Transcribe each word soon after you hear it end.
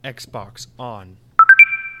Xbox On.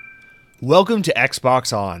 Welcome to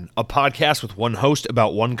Xbox On, a podcast with one host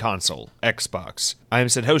about one console, Xbox. I am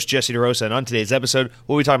said host Jesse DeRosa, and on today's episode,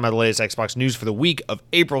 we'll be talking about the latest Xbox news for the week of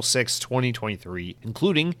April 6, 2023,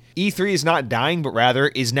 including E3 is not dying, but rather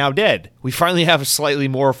is now dead. We finally have a slightly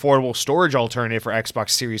more affordable storage alternative for Xbox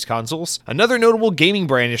Series consoles. Another notable gaming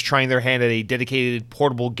brand is trying their hand at a dedicated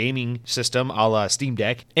portable gaming system a la Steam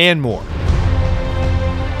Deck, and more.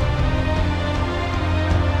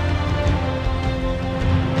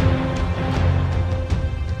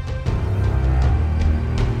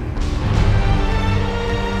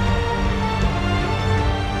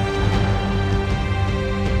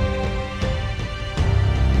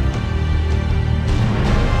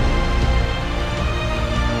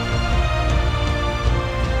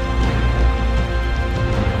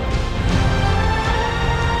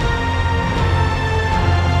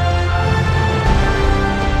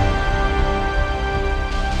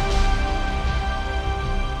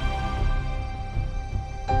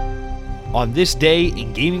 On this day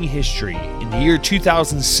in gaming history, in the year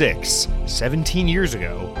 2006, 17 years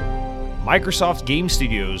ago, Microsoft Game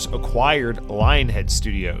Studios acquired Lionhead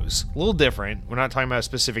Studios. A little different. We're not talking about a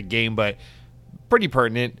specific game, but pretty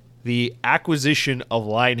pertinent. The acquisition of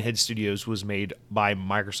Lionhead Studios was made by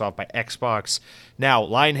Microsoft, by Xbox. Now,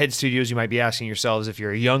 Lionhead Studios, you might be asking yourselves, if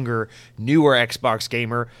you're a younger, newer Xbox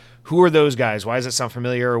gamer, who are those guys? Why does that sound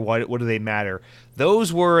familiar? What do they matter?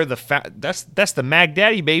 Those were that's the Mag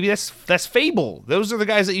Daddy, baby. That's Fable. Those are the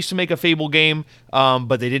guys that used to make a Fable game,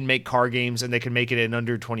 but they didn't make car games, and they could make it in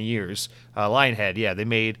under 20 years. Lionhead, yeah, they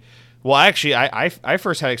made. Well, actually, I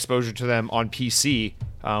first had exposure to them on PC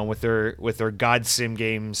with their God Sim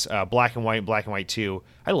games, Black and White 2.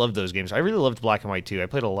 I loved those games. I really loved Black and White 2. I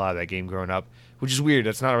played a lot of that game growing up, which is weird.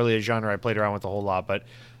 That's not really a genre I played around with a whole lot, but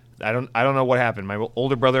I don't know what happened. My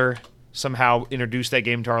older brother somehow introduced that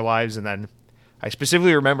game to our lives, and then I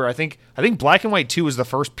specifically remember I think Black and White 2 was the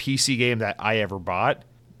first PC game that I ever bought.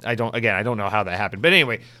 I don't know how that happened, but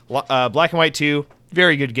anyway, Black and White 2,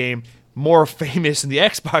 very good game. More famous in the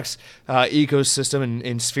Xbox ecosystem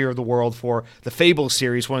and sphere of the world for the Fable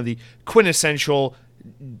series, one of the quintessential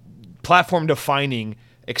platform-defining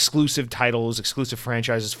exclusive titles, exclusive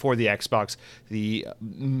franchises for the Xbox. The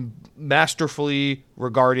masterfully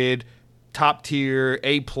regarded, top-tier,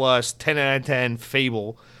 A+, 10 out of 10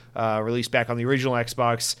 Fable, released back on the original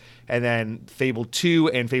Xbox, and then Fable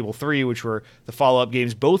 2 and Fable 3, which were the follow-up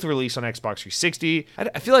games, both released on Xbox 360.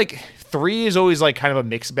 I feel like 3 is always like kind of a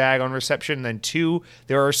mixed bag on reception, and then 2,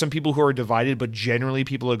 there are some people who are divided, but generally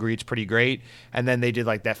people agree it's pretty great. And then they did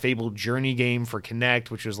like that Fable Journey game for Kinect,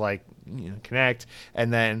 which was like, Kinect,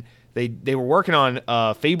 and then they were working on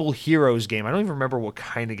a Fable Heroes game. I don't even remember what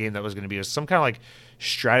kind of game that was going to be. It was some kind of like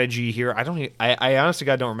strategy here. I honestly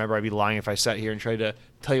God don't remember. I'd be lying if I sat here and tried to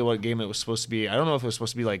tell you what game it was supposed to be. I don't know if it was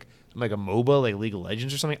supposed to be like a MOBA, like League of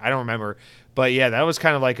Legends or something. I don't remember. But yeah, that was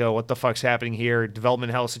kind of like a what the fuck's happening here,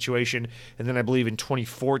 development hell situation. And then I believe in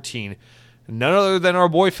 2014, none other than our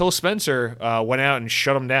boy Phil Spencer went out and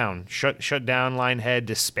shut them down. Shut down Lionhead,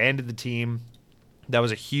 disbanded the team. That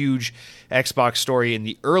was a huge Xbox story in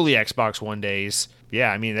the early Xbox One days.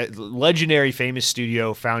 Yeah, I mean, that legendary famous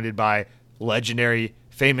studio founded by legendary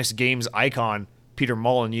famous games icon Peter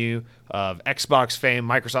Molyneux of Xbox fame,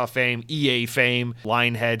 Microsoft fame, EA fame,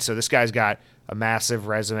 Lionhead. So this guy's got a massive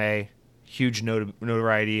resume, huge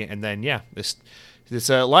notoriety, and then yeah, this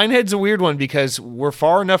Lionhead's a weird one because we're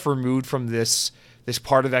far enough removed from this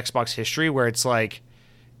part of Xbox history where it's like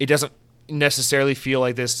it doesn't necessarily feel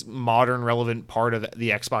like this modern relevant part of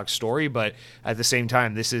the Xbox story, but at the same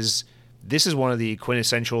time, this is one of the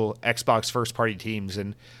quintessential Xbox first-party teams,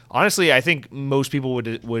 and honestly, I think most people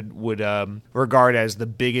would regard as the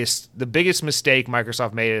biggest mistake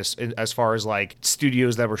Microsoft made as far as like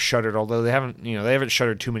studios that were shuttered. Although they haven't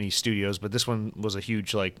shuttered too many studios, but this one was a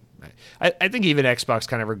huge like. I think even Xbox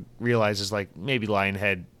kind of realizes like maybe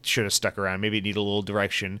Lionhead should have stuck around. Maybe it needed a little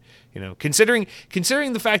direction. Considering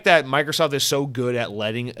the fact that Microsoft is so good at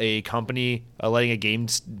letting a company, letting a game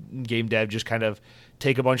dev just kind of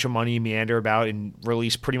take a bunch of money, meander about, and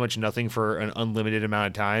release pretty much nothing for an unlimited amount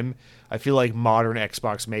of time. I feel like modern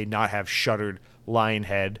Xbox may not have shuttered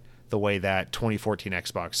Lionhead the way that 2014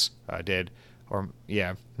 Xbox did. Or,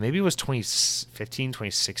 yeah, maybe it was 2015,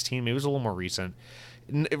 2016. Maybe it was a little more recent.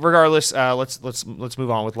 Regardless, let's move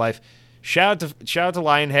on with life. Shout out to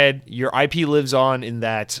Lionhead. Your IP lives on in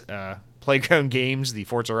that Playground Games, the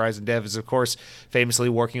Forza Horizon dev, is, of course, famously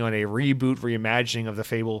working on a reboot, reimagining of the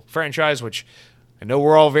Fable franchise, which I know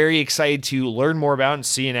we're all very excited to learn more about and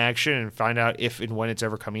see in action and find out if and when it's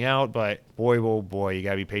ever coming out, but boy, oh boy, you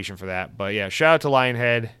gotta be patient for that. But yeah, shout out to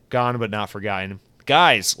Lionhead, gone but not forgotten.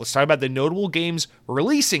 guys, let's talk about the notable games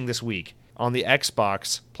releasing this week on the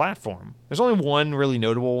Xbox platform. There's only one really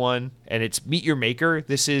notable one, and it's Meet Your Maker.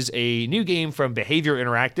 This is a new game from Behavior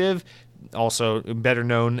Interactive, also better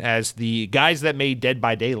known as the guys that made Dead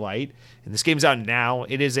by Daylight. And this game's out now.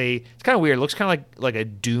 It's kind of weird. It looks kind of like a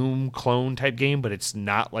Doom clone type game, but it's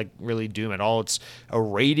not like really Doom at all. It's a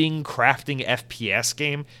raiding, crafting FPS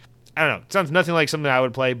game. I don't know. It sounds nothing like something I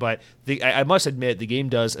would play, but I must admit the game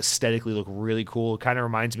does aesthetically look really cool. It kind of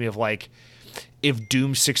reminds me of like if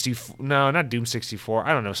Doom 64, no, not Doom 64.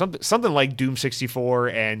 I don't know, something like Doom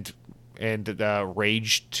 64 and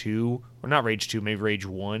Rage 2, or not Rage 2, maybe Rage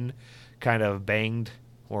 1, kind of banged,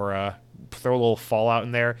 or throw a little Fallout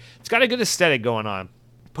in there. It's got a good aesthetic going on.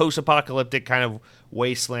 Post-apocalyptic kind of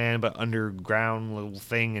wasteland, but underground little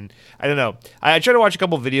thing. And I don't know. I tried to watch a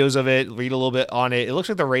couple videos of it, read a little bit on it. It looks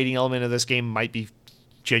like the raiding element of this game might be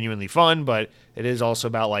genuinely fun, but it is also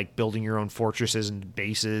about like building your own fortresses and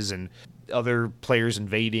bases and other players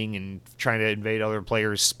invading and trying to invade other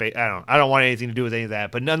players' space. I don't want anything to do with any of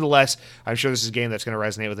that, but nonetheless, I'm sure this is a game that's going to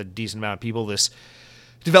resonate with a decent amount of people. This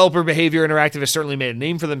developer Behavior Interactive has certainly made a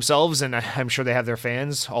name for themselves, and I'm sure they have their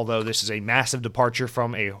fans, although this is a massive departure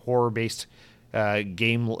from a horror-based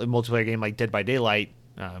multiplayer game like Dead by Daylight.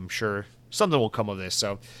 I'm sure something will come of this.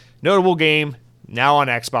 So, notable game, now on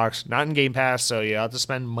Xbox, not in Game Pass, so you have to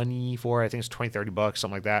spend money for it. I think it's $20-$30,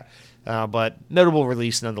 something like that. But notable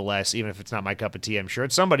release nonetheless, even if it's not my cup of tea. I'm sure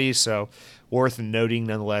it's somebody's, so worth noting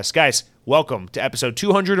nonetheless. Guys, welcome to episode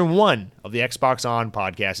 201 of the Xbox On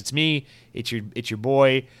podcast. It's me, it's your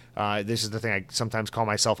boy. This is the thing I sometimes call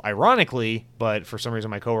myself ironically, but for some reason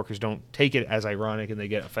my coworkers don't take it as ironic and they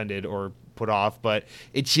get offended or put off. But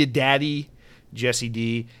it's your daddy, Jesse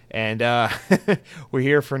D, and we're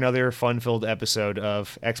here for another fun-filled episode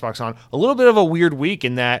of Xbox On. A little bit of a weird week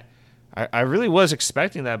in that I really was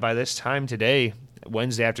expecting that by this time today,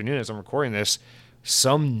 Wednesday afternoon, as I'm recording this,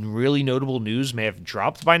 some really notable news may have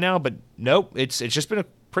dropped by now, but nope, it's just been a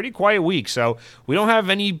pretty quiet week. So we don't have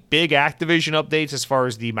any big Activision updates as far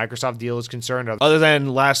as the Microsoft deal is concerned, other than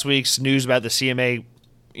last week's news about the CMA,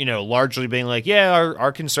 largely being like, yeah,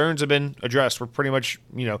 our concerns have been addressed. We're pretty much,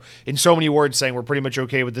 in so many words saying we're pretty much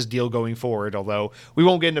okay with this deal going forward, although we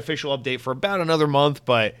won't get an official update for about another month,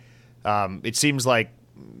 but it seems like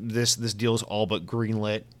this deal is all but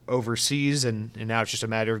greenlit overseas, and now it's just a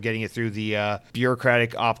matter of getting it through the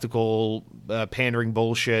bureaucratic, optical, pandering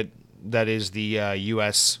bullshit that is the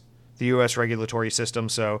U.S. regulatory system.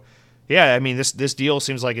 So, yeah, I mean, this deal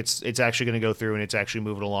seems like it's actually going to go through and it's actually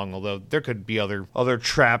moving along, although there could be other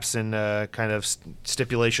traps and kind of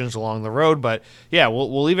stipulations along the road. But, yeah,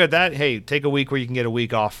 we'll leave it at that. Hey, take a week where you can get a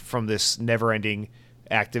week off from this never-ending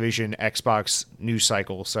Activision Xbox news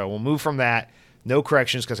cycle. So we'll move from that. No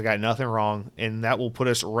corrections because I got nothing wrong, and that will put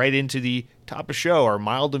us right into the top of show, our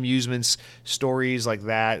mild amusements, stories like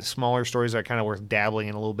that, smaller stories that are kind of worth dabbling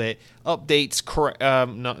in a little bit. Updates,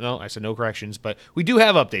 no, I said no corrections, but we do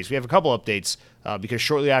have updates. We have a couple updates because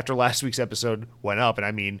shortly after last week's episode went up, and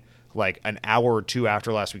I mean like an hour or two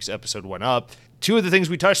after last week's episode went up, two of the things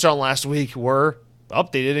we touched on last week were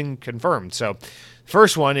updated and confirmed. So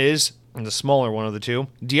first one is, and the smaller one of the two,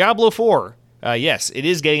 Diablo 4. Yes, it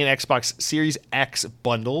is getting an Xbox Series X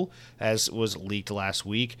bundle, as was leaked last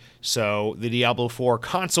week. So the Diablo 4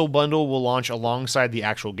 console bundle will launch alongside the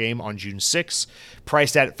actual game on June 6th.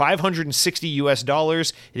 Priced at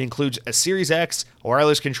 $560 It includes a Series X, a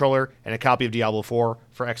wireless controller, and a copy of Diablo 4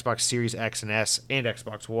 for Xbox Series X and S and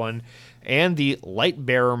Xbox One, and the light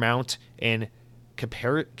bearer mount and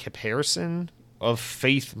comparison of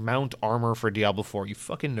Faith mount armor for Diablo 4. You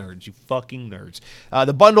fucking nerds.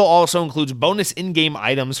 The bundle also includes bonus in-game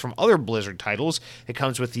items from other Blizzard titles. It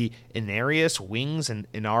comes with the Inarius Wings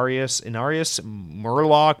and Inarius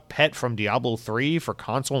Murloc pet from Diablo 3 for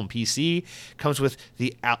console and PC. It comes with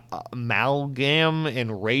the Amalgam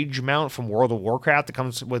and Rage mount from World of Warcraft. It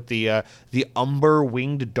comes with the Umber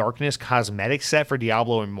Winged Darkness cosmetic set for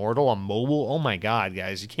Diablo Immortal on mobile. Oh my god,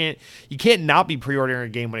 guys. You can't not be pre-ordering a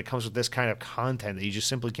game when it comes with this kind of content that you just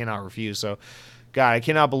simply cannot refuse. So, God, I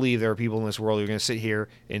cannot believe there are people in this world who are going to sit here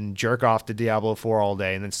and jerk off to Diablo 4 all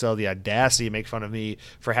day and then still have the audacity to make fun of me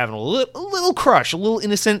for having a little crush, a little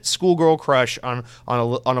innocent schoolgirl crush on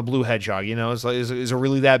a blue hedgehog. Is it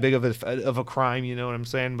really that big of a crime? You know what I'm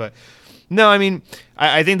saying? But no, I mean,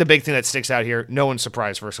 I think the big thing that sticks out here, no one's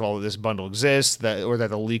surprised, first of all, that this bundle exists, or that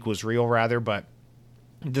the leak was real, rather. But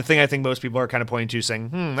the thing I think most people are kind of pointing to,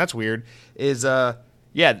 saying, that's weird, is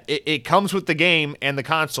Yeah, it comes with the game and the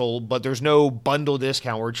console, but there's no bundle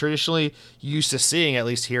discount. We're traditionally used to seeing, at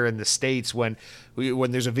least here in the States, when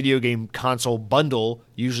there's a video game console bundle,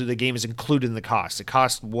 usually the game is included in the cost. It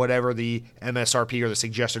costs whatever the MSRP or the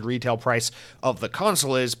suggested retail price of the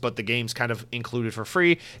console is, but the game's kind of included for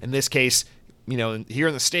free. In this case, here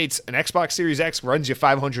in the States, an Xbox Series X runs you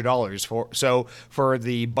 $500 for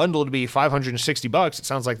the bundle to be $560. It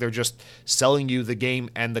sounds like they're just selling you the game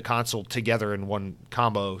and the console together in one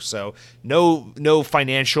combo. So no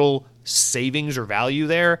financial savings or value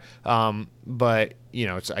there. But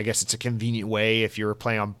I guess it's a convenient way if you're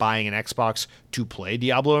planning on buying an Xbox to play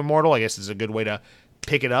Diablo Immortal. I guess it's a good way to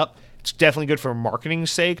pick it up. It's definitely good for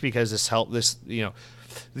marketing's sake because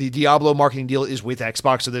the Diablo marketing deal is with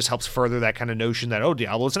Xbox, so this helps further that kind of notion that,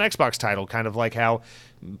 Diablo is an Xbox title, kind of like how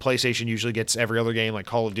PlayStation usually gets every other game like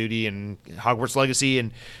Call of Duty and Hogwarts Legacy,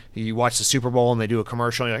 and you watch the Super Bowl and they do a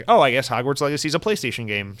commercial and you're like, I guess Hogwarts Legacy is a PlayStation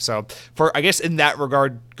game. So I guess in that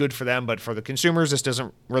regard, good for them, but for the consumers, this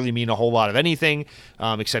doesn't really mean a whole lot of anything,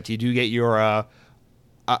 except you do get your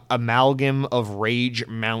amalgam of Rage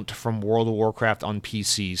mount from World of Warcraft on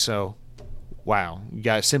PC. So wow, you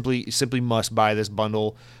guys simply must buy this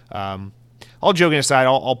bundle. All joking aside,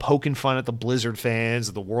 all poking fun at the Blizzard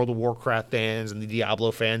fans, the World of Warcraft fans, and the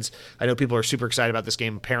Diablo fans. I know people are super excited about this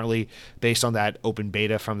game, apparently, based on that open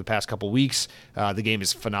beta from the past couple weeks. The game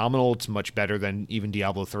is phenomenal. It's much better than even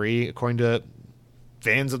Diablo 3, according to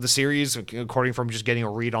fans of the series, according from just getting a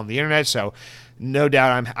read on the internet. So no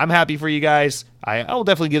doubt I'm happy for you guys. I will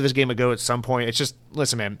definitely give this game a go at some point. It's just,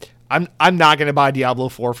 listen, man, I'm not going to buy Diablo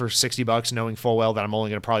 4 for $60, knowing full well that I'm only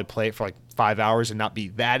going to probably play it for like 5 hours and not be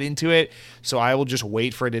that into it. So I will just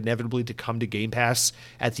wait for it inevitably to come to Game Pass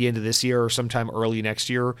at the end of this year or sometime early next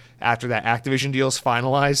year after that Activision deal is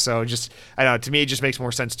finalized. So I don't know, to me, it just makes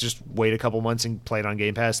more sense to just wait a couple months and play it on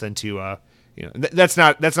Game Pass than to, that's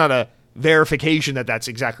not a verification that that's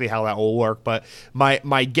exactly how that will work, but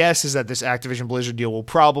my guess is that this Activision Blizzard deal will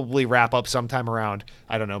probably wrap up sometime around,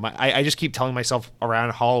 I don't know, I just keep telling myself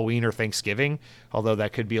around Halloween or Thanksgiving, although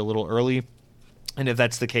that could be a little early. And if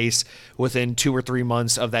that's the case, within 2 or 3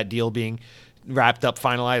 months of that deal being wrapped up,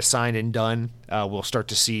 finalized, signed, and done, we'll start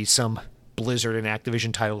to see some Blizzard and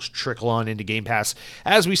Activision titles trickle on into Game Pass,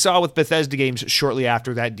 as we saw with Bethesda games shortly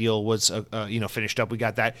after that deal was finished up. We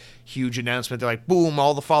got that huge announcement. They're like, boom,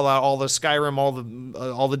 all the Fallout, all the Skyrim,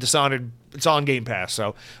 all the Dishonored, it's on Game Pass.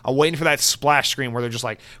 So I'm waiting for that splash screen where they're just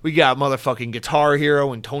like, we got motherfucking Guitar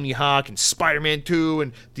Hero and Tony Hawk and Spider-Man 2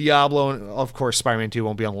 and Diablo, and of course Spider-Man 2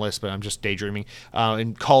 won't be on the list, but I'm just daydreaming,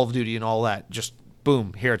 and Call of Duty and all that. Just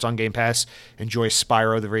boom, here it's on Game Pass. Enjoy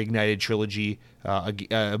Spyro the Reignited Trilogy,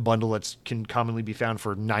 a bundle that can commonly be found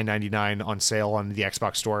for $9.99 on sale on the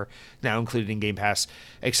Xbox Store, now included in Game Pass,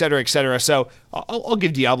 etc., etc. So I'll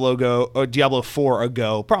give Diablo 4 a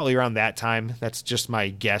go, probably around that time. That's just my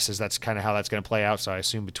guess, is that's kind of how that's going to play out. So I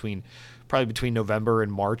assume probably between November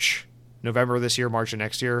and March, November of this year, March of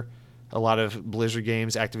next year, a lot of Blizzard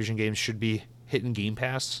games, Activision games should be hitting Game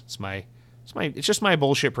Pass. It's just my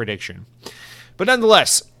bullshit prediction. But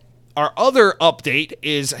nonetheless, our other update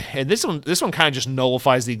is, and this one kind of just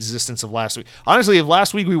nullifies the existence of last week. Honestly, if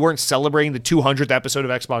last week we weren't celebrating the 200th episode of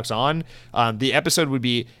Xbox On, the episode would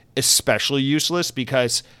be especially useless,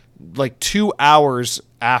 because like 2 hours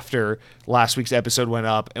after last week's episode went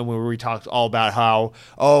up, and where we talked all about how,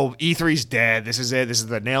 E3's dead, this is it, this is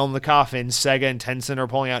the nail in the coffin, Sega and Tencent are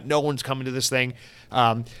pulling out, no one's coming to this thing.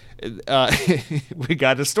 We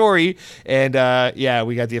got a story, and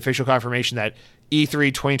we got the official confirmation that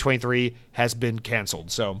E3 2023 has been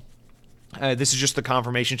canceled. So this is just the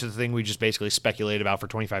confirmation to the thing we just basically speculated about for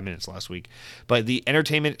 25 minutes last week. But the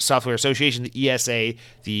Entertainment Software Association, the ESA,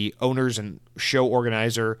 the owners and show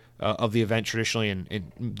organizer of the event traditionally,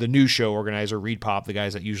 and the new show organizer, ReedPop, the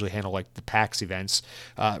guys that usually handle like the PAX events,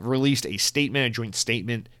 released a joint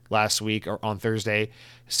statement last week or on Thursday,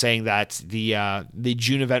 saying that the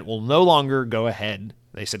June event will no longer go ahead.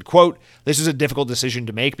 They said, quote, "This is a difficult decision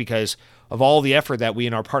to make because of all the effort that we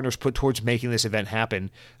and our partners put towards making this event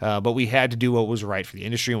happen, but we had to do what was right for the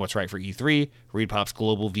industry and what's right for E3. ReedPop's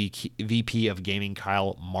global VP of gaming,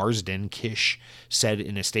 Kyle Marsden Kish, said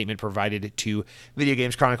in a statement provided to Video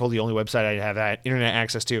Games Chronicle, the only website I have internet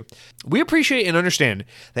access to. "We appreciate and understand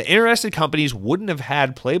that interested companies wouldn't have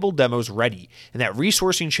had playable demos ready, and that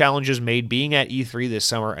resourcing challenges made being at E3 this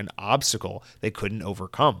summer an obstacle they couldn't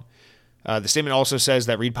overcome. The statement also says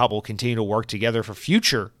that ReedPop will continue to work together for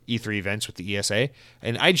future E3 events with the ESA,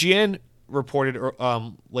 and IGN reported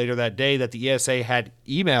later that day that the ESA had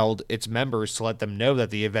emailed its members to let them know that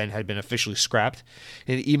the event had been officially scrapped.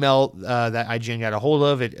 In an email that IGN got a hold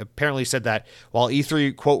of, it apparently said that while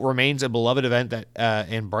E3, quote, remains a beloved event that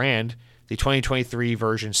and brand, the 2023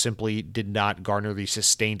 version simply did not garner the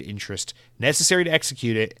sustained interest necessary to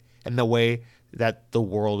execute it in the way that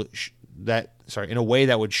in a way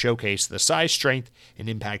that would showcase the size, strength, and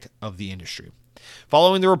impact of the industry.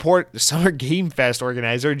 Following the report, the Summer Game Fest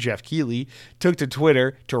organizer Jeff Keighley took to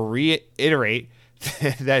Twitter to reiterate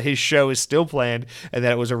that his show is still planned and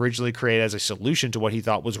that it was originally created as a solution to what he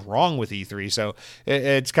thought was wrong with E3. So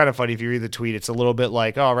it's kind of funny if you read the tweet. It's a little bit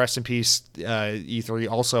like, oh, rest in peace, E3.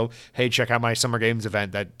 Also, hey, check out my Summer Games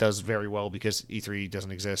event that does very well because E3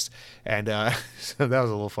 doesn't exist. And so that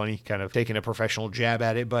was a little funny, kind of taking a professional jab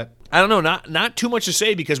at it. But I don't know, not too much to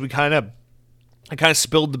say because I kind of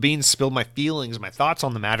spilled the beans, spilled my feelings, my thoughts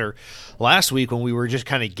on the matter last week when we were just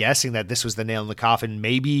kind of guessing that this was the nail in the coffin.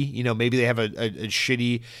 Maybe they have a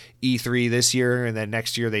shitty E3 this year, and then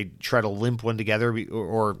next year they try to limp one together,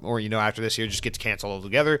 or after this year just gets canceled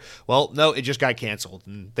altogether. Well, no, it just got canceled,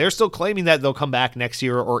 and they're still claiming that they'll come back next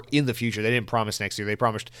year or in the future. They didn't promise next year; they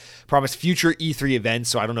promised future E3 events.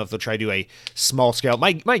 So I don't know if they'll try to do a small scale.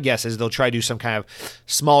 My guess is they'll try to do some kind of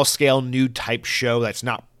small scale new type show that's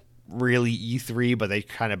not really E3, but they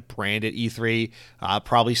kind of brand it E3,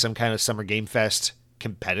 probably some kind of Summer Game Fest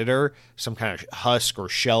competitor, some kind of husk or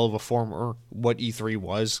shell of a former what E3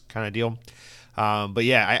 was kind of deal. But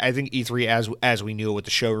yeah, I think E3 as we knew it with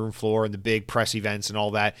the showroom floor and the big press events and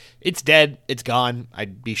all that, it's dead, it's gone.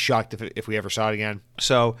 I'd be shocked if we ever saw it again.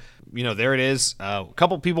 So, there it is. A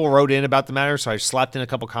couple people wrote in about the matter, so I slapped in a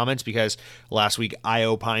couple comments because last week I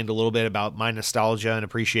opined a little bit about my nostalgia and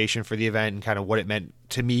appreciation for the event and kind of what it meant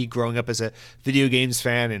to me growing up as a video games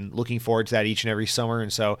fan and looking forward to that each and every summer.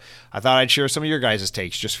 And so I thought I'd share some of your guys'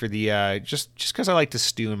 takes just for the just because I like to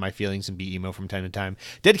stew in my feelings and be emo from time to time.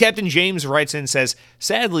 Dead Captain James writes in and says,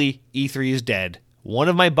 sadly, E3 is dead. One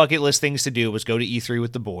of my bucket list things to do was go to E3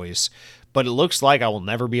 with the boys, but it looks like I will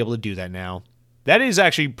never be able to do that now. That is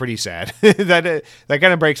actually pretty sad. that kind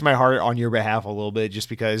of breaks my heart on your behalf a little bit, just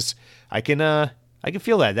because I can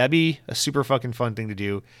feel that. That'd be a super fucking fun thing to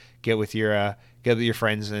do. Get with your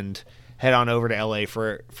friends and head on over to LA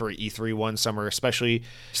for E3 one summer, especially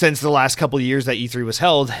since the last couple of years that E3 was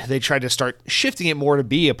held, they tried to start shifting it more to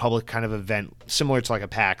be a public kind of event, similar to like a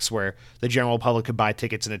PAX where the general public could buy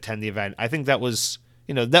tickets and attend the event. I think that was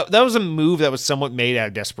that was a move that was somewhat made out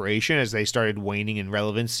of desperation as they started waning in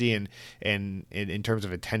relevancy and in terms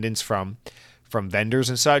of attendance from vendors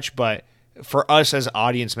and such. But for us as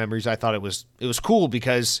audience members, I thought it was cool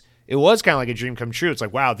because it was kind of like a dream come true. It's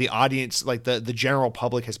like, wow, the audience, like the general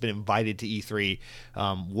public has been invited to E3.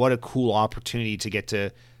 What a cool opportunity to get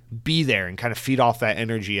to be there and kind of feed off that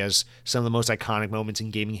energy as some of the most iconic moments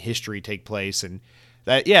in gaming history take place. And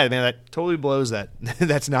that totally blows that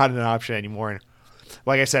that's not an option anymore. And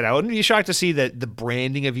like I said, I wouldn't be shocked to see that the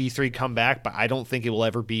branding of E3 come back, but I don't think it will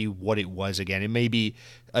ever be what it was again. It may be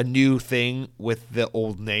a new thing with the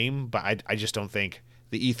old name, but I just don't think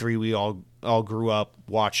the E3 we all grew up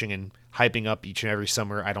watching and hyping up each and every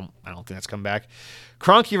summer, I don't think that's come back.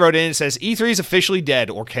 Cronky wrote in and says, E3 is officially dead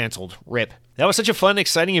or canceled. RIP. That was such a fun,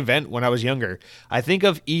 exciting event when I was younger. I think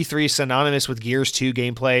of E3 synonymous with Gears 2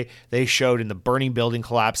 gameplay they showed in the burning building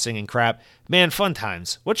collapsing and crap. Man, fun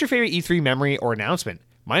times. What's your favorite E3 memory or announcement?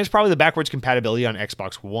 Mine is probably the backwards compatibility on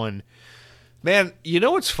Xbox One. Man,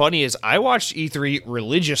 what's funny is I watched E3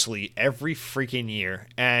 religiously every freaking year,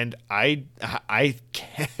 and I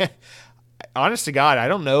can't, honest to God, I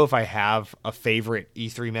don't know if I have a favorite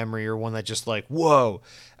E3 memory or one that just like, whoa.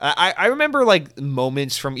 I remember like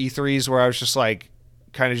moments from E3s where I was just like,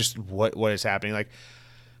 kind of just what is happening. Like,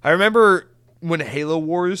 I remember when Halo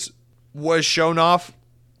Wars was shown off.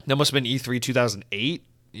 That must have been E3 2008,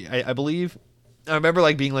 I believe. I remember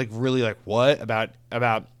like being like really like, what about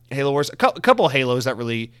Halo Wars? A couple of Halos that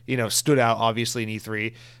really, stood out, obviously, in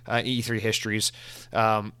E3 histories.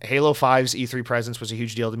 Halo 5's E3 presence was a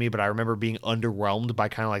huge deal to me, but I remember being underwhelmed by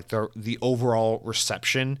kind of like the overall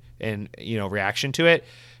reception and, reaction to it.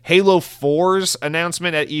 Halo 4's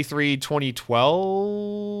announcement at E3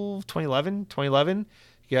 2011?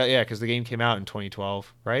 Yeah, because the game came out in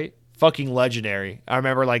 2012, right? Fucking legendary. I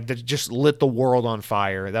remember like that just lit the world on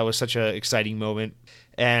fire. That was such an exciting moment.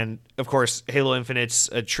 And of course, Halo Infinite's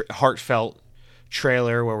heartfelt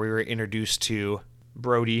trailer where we were introduced to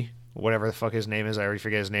Brody, whatever the fuck his name is. I already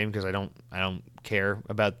forget his name because I don't care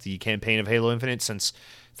about the campaign of Halo Infinite, since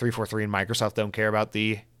 343 and Microsoft don't care about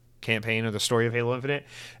the campaign or the story of Halo Infinite.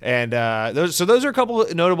 And those are a couple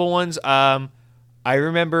of notable ones. I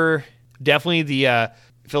remember definitely the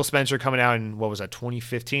Phil Spencer coming out in, what was that,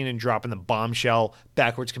 2015, and dropping the bombshell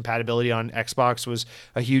backwards compatibility on Xbox was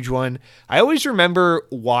a huge one. I always remember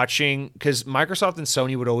watching, because Microsoft and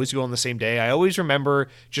Sony would always go on the same day. I always remember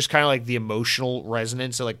just kind of like the emotional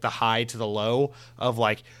resonance of like the high to the low of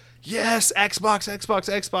like, yes, Xbox, Xbox,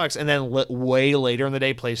 Xbox. And then way later in the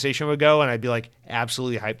day, PlayStation would go, and I'd be like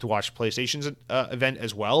absolutely hyped to watch PlayStation's event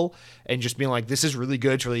as well. And just being like, this is really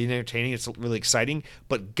good. It's really entertaining. It's really exciting.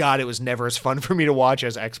 But God, it was never as fun for me to watch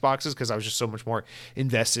as Xbox's, because I was just so much more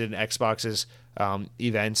invested in Xbox's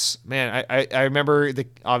events. Man, I remember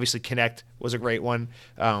obviously Kinect was a great one.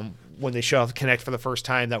 When they showed off Kinect for the first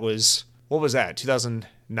time, that was, what was that,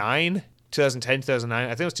 2009? 2010, 2009? I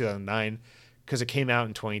think it was 2009. Because it came out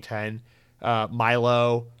in 2010.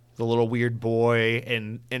 Milo, the little weird boy,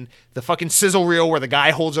 and the fucking sizzle reel where the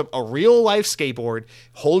guy holds up a real life skateboard,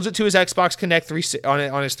 holds it to his Xbox Kinect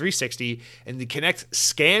on his 360, and the Kinect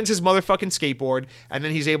scans his motherfucking skateboard, and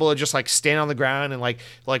then he's able to just like stand on the ground and like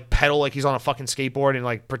pedal like he's on a fucking skateboard and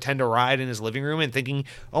like pretend to ride in his living room, and thinking,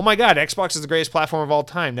 oh my god, Xbox is the greatest platform of all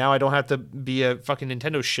time. Now I don't have to be a fucking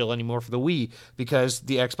Nintendo shill anymore for the Wii, because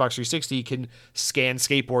the Xbox 360 can scan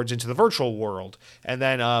skateboards into the virtual world. And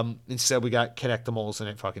then instead we got Kinectimals, and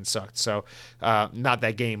it fucking sucked. So not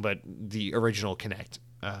that game, but the original Kinect.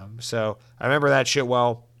 So I remember that shit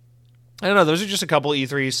well. I don't know, those are just a couple of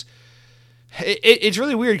E3s. It's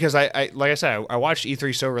really weird because I like I said, I watched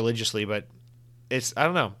E3 so religiously, but it's, I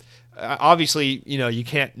don't know. Obviously, you know, you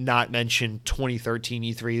can't not mention 2013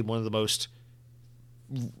 E3, one of the most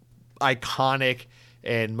iconic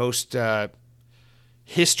and most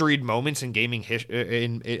historied moments in gaming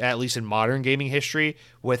at least in modern gaming history,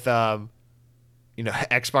 with you know,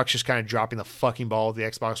 Xbox just kind of dropping the fucking ball with the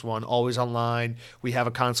Xbox One, always online. We have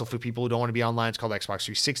a console for people who don't want to be online. It's called Xbox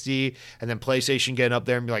 360. And then PlayStation getting up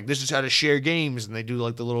there and be like, this is how to share games. And they do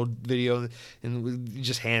like the little video and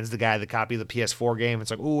just hands the guy the copy of the PS4 game.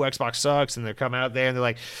 It's like, ooh, Xbox sucks. And they're coming out there and they're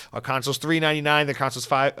like, our console's $399, the console's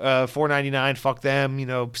 $499. Fuck them, you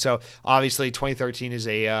know. So obviously 2013 is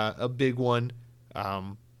a big one.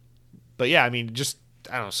 But yeah, I mean, just,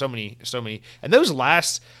 I don't know, so many. And I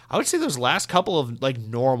would say those last couple of like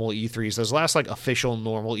normal E3s, those last like official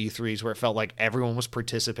normal E3s where it felt like everyone was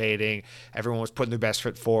participating, everyone was putting their best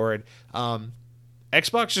foot forward.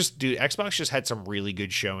 Xbox just had some really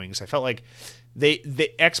good showings. I felt like the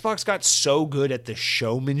Xbox got so good at the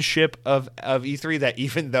showmanship of E3 that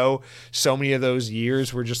even though so many of those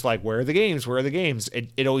years were just like, where are the games?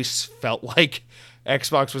 It always felt like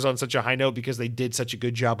Xbox was on such a high note because they did such a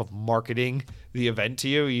good job of marketing the event to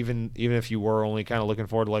you, even if you were only kind of looking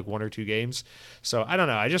forward to like one or two games. So I don't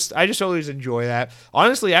know. I just always enjoy that.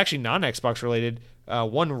 Honestly, actually non-Xbox related,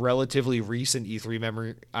 one relatively recent E3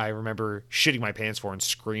 memory I remember shitting my pants for and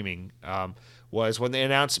screaming was when they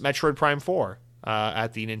announced Metroid Prime 4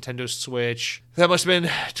 at the Nintendo Switch. That must have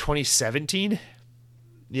been 2017.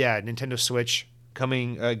 Yeah, Nintendo Switch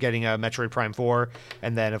getting a Metroid Prime 4,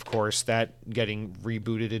 and then of course that getting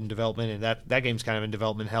rebooted in development, and that game's kind of in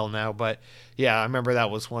development hell now. But yeah, I remember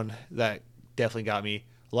that was one that definitely got me.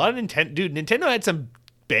 A lot of Nintendo had some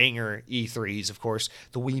banger E3s, of course.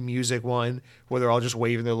 The Wii Music one, where they're all just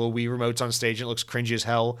waving their little Wii remotes on stage and it looks cringy as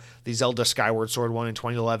hell. The Zelda Skyward Sword one in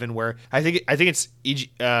 2011, where I think it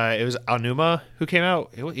was Aonuma who came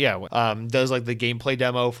out. Does like the gameplay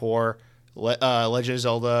demo for Legend of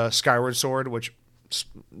Zelda Skyward Sword, which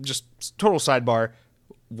just total sidebar,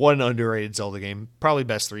 one underrated Zelda game, probably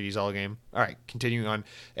best 3D Zelda game. All right, continuing on,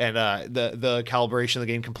 and the calibration of the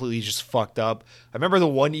game completely just fucked up. I remember the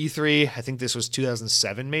one E3, I think this was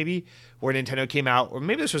 2007 maybe, where Nintendo came out, or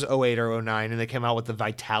maybe this was 08 or 09, and they came out with the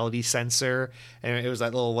Vitality sensor, and it was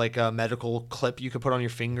that little like medical clip you could put on your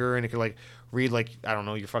finger, and it could like read like, I don't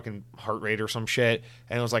know, your fucking heart rate or some shit.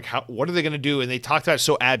 And it was like, what are they gonna do? And they talked about it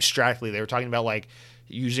so abstractly. They were talking about like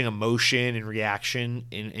using emotion and reaction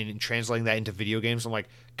and translating that into video games. I'm like,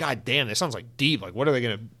 god damn, this sounds like deep. Like, what are they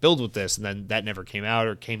gonna build with this? And then that never came out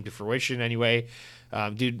or came to fruition anyway.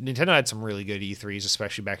 Dude, Nintendo had some really good E3s,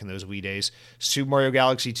 especially back in those Wii days. Super Mario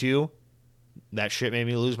Galaxy 2, that shit made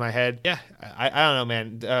me lose my head. Yeah, I don't know,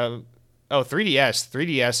 man. 3DS.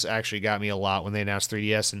 3DS actually got me a lot when they announced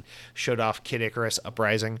 3DS and showed off Kid Icarus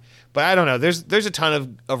Uprising. But I don't know. There's a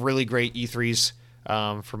ton of really great E3s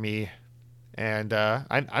for me, and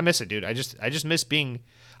I miss it, dude. I just miss being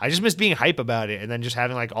hype about it, and then just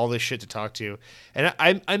having like all this shit to talk to. And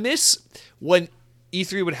I miss when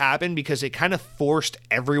E3 would happen because it kind of forced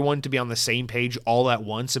everyone to be on the same page all at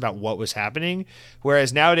once about what was happening.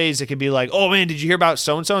 Whereas nowadays it could be like, oh man, did you hear about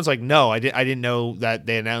so-and-so? It's like, no, I didn't know that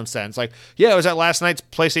they announced that. And it's like, yeah, it was at last night's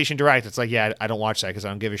PlayStation Direct. It's like, yeah, I don't watch that because I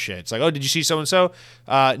don't give a shit. It's like, oh, did you see so-and-so?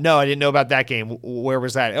 No, I didn't know about that game. Where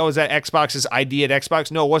was that? Oh, was that Xbox's ID at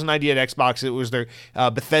Xbox? No, it wasn't ID at Xbox. It was their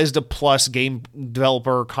Bethesda Plus game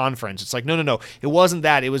developer conference. It's like, no, it wasn't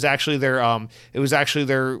that. It was actually their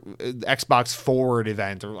Xbox Forward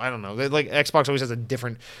event, or I don't know. Like Xbox always has a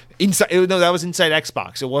different inside. No, that was Inside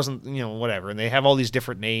Xbox. It wasn't, whatever. And they have all these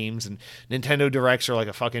different names, and Nintendo Directs are like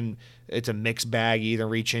it's a mixed bag. You either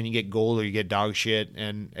reach in, you get gold, or you get dog shit.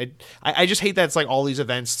 And I just hate that it's like all these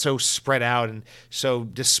events so spread out and so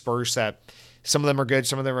dispersed that some of them are good,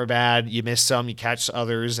 some of them are bad. You miss some, you catch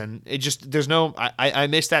others, and it just I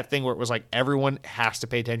miss that thing where it was like everyone has to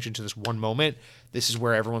pay attention to this one moment. This is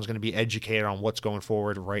where everyone's going to be educated on what's going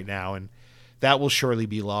forward right now, and that will surely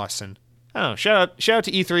be lost. And I don't know, shout out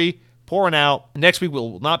to E3, pouring out. Next week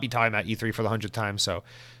we'll not be talking about E3 for the 100th time, so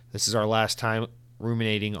this is our last time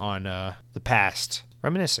ruminating on the past,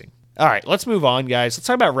 reminiscing. All right, let's move on, guys. Let's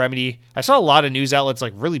talk about Remedy. I saw a lot of news outlets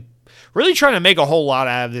like really trying to make a whole lot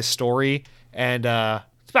out of this story, and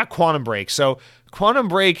it's about Quantum Break. So Quantum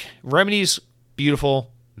Break, Remedy's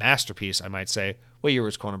beautiful masterpiece, I might say. What year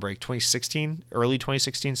was Quantum Break? 2016? Early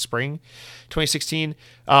 2016? Spring 2016?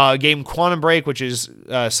 Game Quantum Break, which is,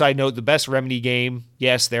 side note, the best Remedy game.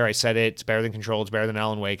 Yes, there, I said it. It's better than Control. It's better than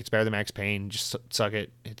Alan Wake. It's better than Max Payne. Just suck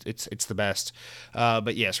it. It's the best.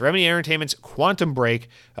 But yes, Remedy Entertainment's Quantum Break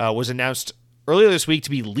was announced earlier this week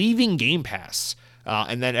to be leaving Game Pass.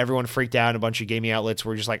 And then everyone freaked out. A bunch of gaming outlets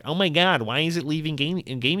were just like, oh my God, why is it leaving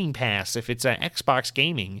Gaming Pass if it's Xbox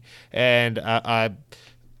gaming? And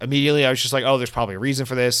immediately I was just like, oh, there's probably a reason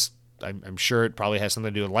for this. I'm sure it probably has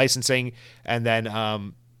something to do with licensing. And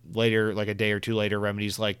then later, like a day or two later,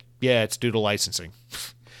 Remedy's like, yeah, it's due to licensing.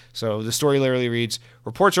 So the story literally reads,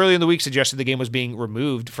 reports early in the week suggested the game was being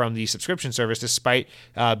removed from the subscription service despite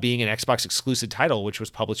being an Xbox exclusive title, which was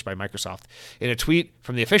published by Microsoft. In a tweet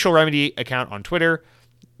from the official Remedy account on Twitter,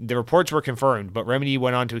 the reports were confirmed, but Remedy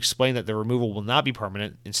went on to explain that the removal will not be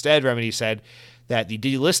permanent. Instead, Remedy said that the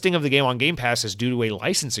delisting of the game on Game Pass is due to a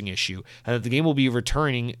licensing issue, and that the game will be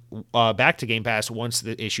returning back to Game Pass once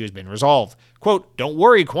the issue has been resolved. Quote, don't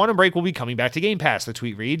worry, Quantum Break will be coming back to Game Pass, the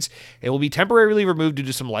tweet reads. It will be temporarily removed due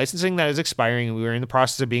to some licensing that is expiring, and we are in the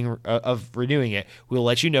process of renewing it. We'll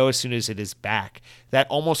let you know as soon as it is back. That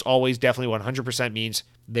almost always definitely 100% means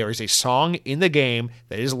there is a song in the game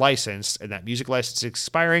that is licensed, and that music license is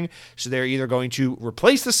expiring, so they're either going to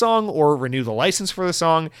replace the song or renew the license for the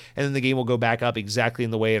song, and then the game will go back up exactly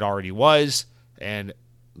in the way it already was, and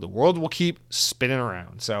the world will keep spinning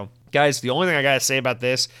around. So, guys, the only thing I gotta say about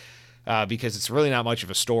this, because it's really not much of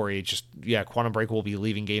a story, it's just, yeah, Quantum Break will be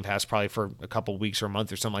leaving Game Pass probably for a couple weeks or a month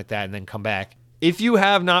or something like that, and then come back. If you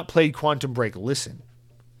have not played Quantum Break, listen,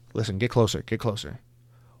 get closer.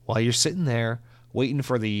 While you're sitting there waiting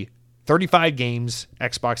for the 35 games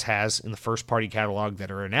Xbox has in the first-party catalog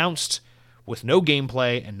that are announced with no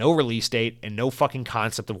gameplay and no release date and no fucking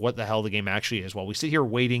concept of what the hell the game actually is, while we sit here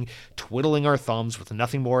waiting, twiddling our thumbs with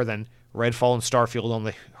nothing more than Redfall and Starfield on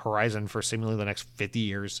the horizon for seemingly the next 50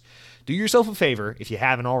 years, do yourself a favor, if you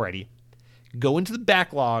haven't already, go into the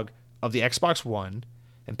backlog of the Xbox One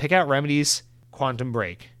and pick out Remedy's Quantum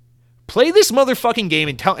Break. Play this motherfucking game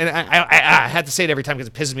and I had to say it every time because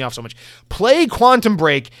it pisses me off so much. Play Quantum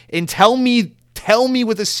Break and tell me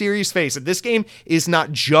with a serious face that this game is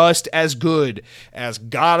not just as good as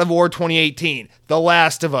God of War 2018, The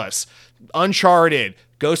Last of Us, Uncharted,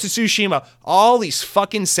 Ghost of Tsushima, all these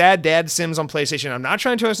fucking sad dad sims on PlayStation. I'm not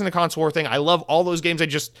trying to turn this into a console war thing. I love all those games I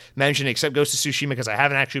just mentioned, except Ghost of Tsushima, because I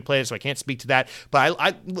haven't actually played it, so I can't speak to that. But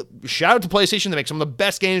I shout out to PlayStation. They make some of the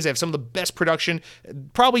best games. They have some of the best production,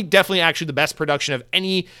 probably definitely actually the best production of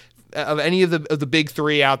any of the big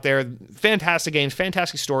three out there. Fantastic games,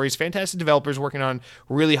 fantastic stories, fantastic developers working on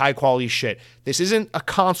really high quality shit. This isn't a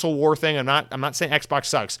console war thing. I'm not saying Xbox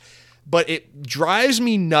sucks. But it drives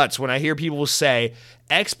me nuts when I hear people say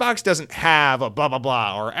Xbox doesn't have a blah, blah,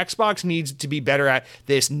 blah, or Xbox needs to be better at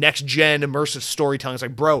this next-gen immersive storytelling. It's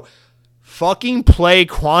like, bro, fucking play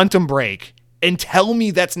Quantum Break and tell me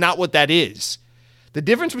that's not what that is. The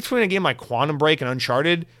difference between a game like Quantum Break and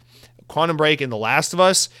Uncharted, Quantum Break and The Last of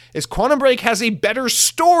Us, is Quantum Break has a better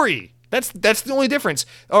story. That's the only difference.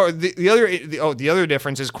 Or the other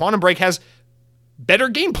difference is Quantum Break has better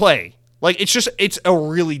gameplay. Like, it's a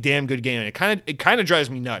really damn good game. And it kind of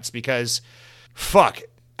drives me nuts because, fuck,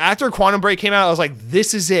 after Quantum Break came out, I was like,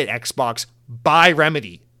 this is it, Xbox, buy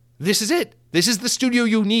Remedy. This is it. This is the studio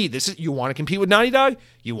you need. You want to compete with Naughty Dog?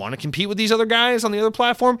 You want to compete with these other guys on the other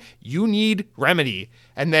platform? You need Remedy.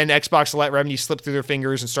 And then Xbox let Remedy slip through their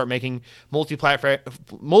fingers and start making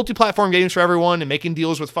multi-platform games for everyone and making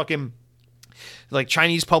deals with fucking like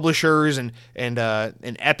Chinese publishers and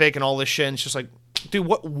Epic and all this shit. And it's just like, dude,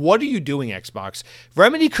 what are you doing, Xbox?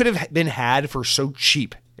 Remedy could have been had for so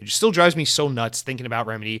cheap. It still drives me so nuts thinking about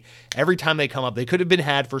Remedy. Every time they come up, they could have been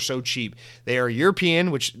had for so cheap. They are European,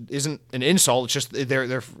 which isn't an insult. It's just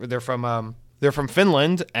they're from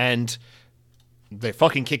Finland, and they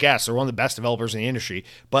fucking kick ass. They're one of the best developers in the industry.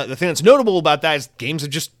 But the thing that's notable about that is games have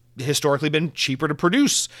just historically been cheaper to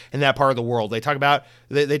produce in that part of the world. They talked about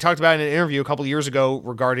in an interview a couple of years ago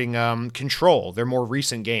regarding Control, their more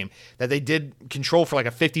recent game, that they did Control for like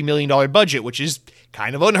a $50 million budget, which is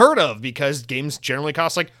kind of unheard of because games generally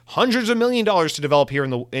cost like hundreds of $1 millions to develop here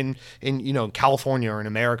in California or in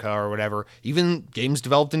America or whatever. Even games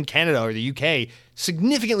developed in Canada or the UK,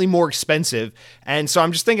 significantly more expensive. And so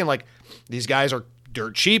I'm just thinking like these guys are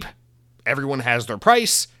dirt cheap. Everyone has their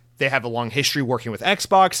price. They have a long history working with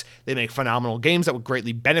Xbox. They make phenomenal games that would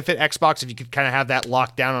greatly benefit Xbox if you could kind of have that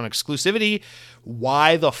locked down on exclusivity.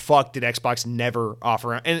 Why the fuck did Xbox never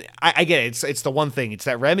offer? And I get it. It's the one thing. It's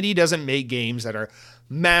that Remedy doesn't make games that are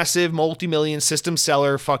massive, multi-million system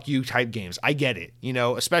seller, fuck you type games. I get it.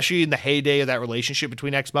 Especially in the heyday of that relationship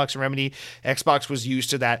between Xbox and Remedy, Xbox was used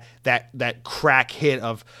to that crack hit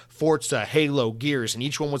of Forza, Halo, Gears, and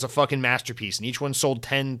each one was a fucking masterpiece, and each one sold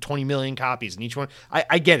 10, 20 million copies, and each one,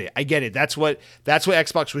 I get it. That's what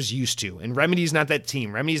Xbox was used to, and Remedy's not that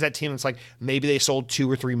team. Remedy's that team that's like, maybe they sold 2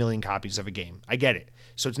 or 3 million copies of a game. I get it.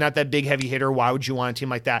 So it's not that big heavy hitter. Why would you want a team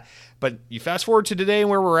like that? But you fast forward to today and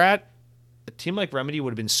where we're at, a team like Remedy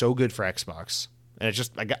would have been so good for Xbox. And it's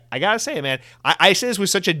just, I gotta say it, man. I say this with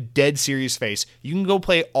such a dead serious face. You can go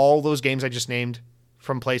play all those games I just named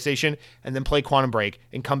from PlayStation and then play Quantum Break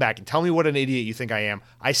and come back and tell me what an idiot you think I am.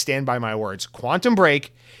 I stand by my words. Quantum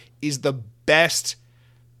Break is the best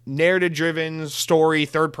narrative-driven story,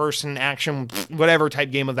 third-person action, whatever type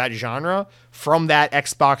game of that genre from that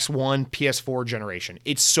Xbox One, PS4 generation.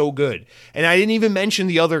 It's so good. And I didn't even mention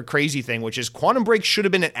the other crazy thing, which is Quantum Break should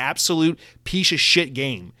have been an absolute piece of shit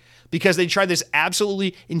game because they tried this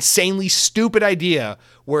absolutely insanely stupid idea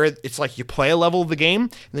where it's like you play a level of the game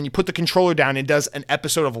and then you put the controller down and it does an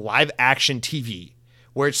episode of live action TV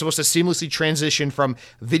where it's supposed to seamlessly transition from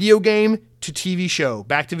video game to TV show,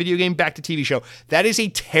 back to video game, back to TV show. That is a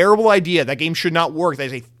terrible idea. That game should not work. That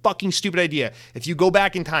is a fucking stupid idea. If you go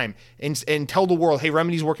back in time and tell the world, hey,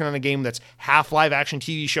 Remedy's working on a game that's half live action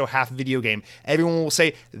TV show, half video game, everyone will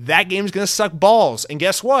say that game's going to suck balls. And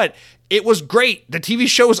guess what? It was great. The TV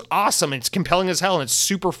show is awesome. It's compelling as hell, and it's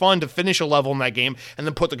super fun to finish a level in that game and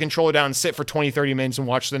then put the controller down and sit for 20, 30 minutes and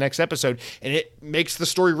watch the next episode. And it makes the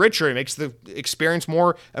story richer. It makes the experience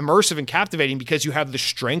more immersive and captivating because you have the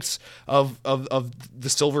strengths of the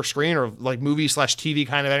silver screen or like movie/TV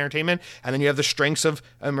kind of entertainment, and then you have the strengths of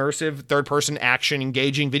immersive third-person action,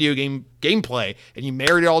 engaging video game gameplay, and you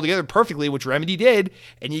married it all together perfectly, which Remedy did,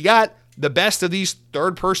 and you got the best of these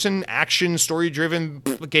third-person action story-driven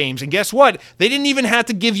games. And guess what? They didn't even have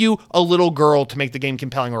to give you a little girl to make the game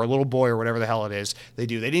compelling, or a little boy, or whatever the hell it is they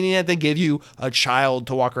do. They didn't even have to give you a child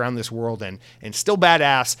to walk around this world in. And still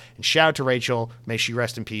badass. And shout out to Rachel. May she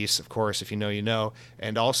rest in peace, of course, if you know, you know.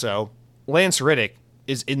 And also, Lance Reddick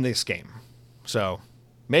is in this game. So,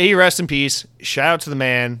 may he rest in peace. Shout out to the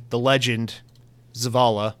man, the legend,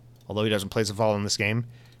 Zavala, although he doesn't play Zavala in this game.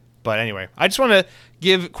 But anyway, I just want to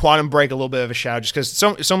give Quantum Break a little bit of a shout just because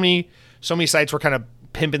so many sites were kind of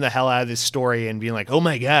pimping the hell out of this story and being like, oh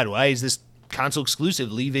my God, why is this console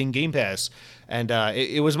exclusive leaving Game Pass? And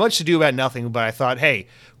it was much to do about nothing, but I thought, hey,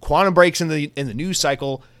 Quantum Break's in the news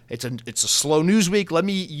cycle. It's a slow news week. Let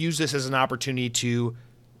me use this as an opportunity to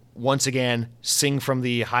once again sing from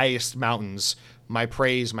the highest mountains my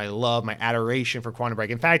praise, my love, my adoration for Quantum Break.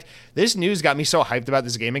 In fact, this news got me so hyped about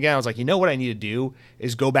this game again. I was like, you know what I need to do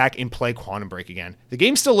is go back and play Quantum Break again. The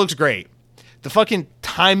game still looks great. The fucking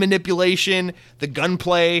time manipulation, the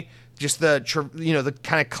gunplay, just the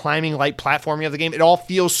kind of climbing light platforming of the game. It all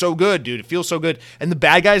feels so good, dude. It feels so good. And the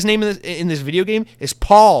bad guy's name in this video game is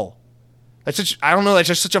Paul. That's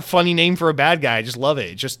just such a funny name for a bad guy. I just love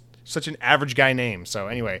it. It's just such an average guy name. So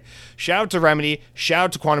anyway, shout out to Remedy, shout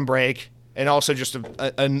out to Quantum Break. And also just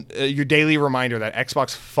your daily reminder that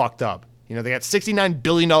Xbox fucked up. They got $69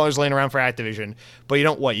 billion laying around for Activision, but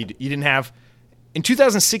you didn't have, in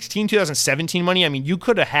 2016, 2017 money, I mean, you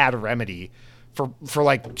could have had a Remedy for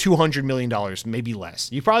like $200 million, maybe less.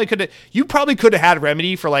 You probably could have had a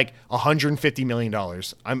Remedy for like $150 million.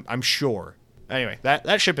 I'm sure. Anyway,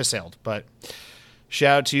 that ship has sailed, but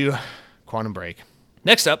Shout out to Quantum Break.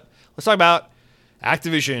 Next up, let's talk about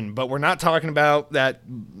Activision, but we're not talking about that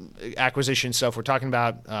acquisition stuff. We're talking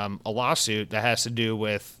about a lawsuit that has to do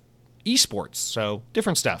with esports, so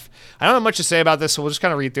different stuff. I don't have much to say about this, so we'll just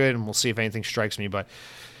kind of read through it and we'll see if anything strikes me. But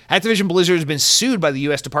Activision Blizzard has been sued by the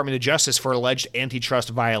U.S. Department of Justice for alleged antitrust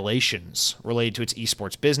violations related to its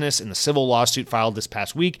esports business. In the civil lawsuit filed this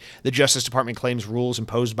past week, the Justice Department claims rules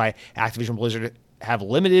imposed by Activision Blizzard have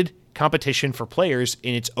limited competition for players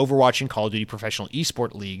in its Overwatch and Call of Duty professional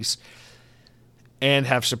esport leagues and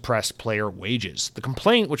have suppressed player wages. The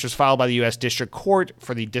complaint, which was filed by the U.S. District Court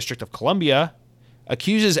for the District of Columbia,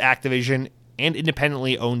 accuses Activision and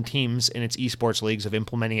independently owned teams in its esports leagues of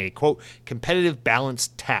implementing a, quote, competitive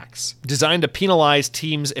balance tax designed to penalize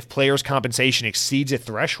teams if players' compensation exceeds a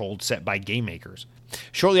threshold set by game makers.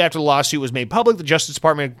 Shortly after the lawsuit was made public, the Justice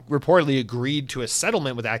Department reportedly agreed to a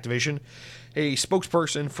settlement with Activision. A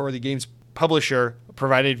spokesperson for the game's publisher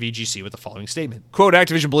provided VGC with the following statement. Quote,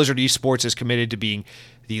 Activision Blizzard Esports is committed to being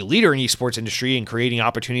the leader in esports industry and creating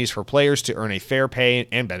opportunities for players to earn a fair pay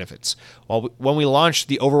and benefits. When we launched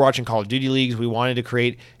the Overwatch and Call of Duty leagues, we wanted to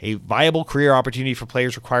create a viable career opportunity for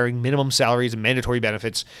players requiring minimum salaries and mandatory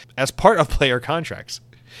benefits as part of player contracts.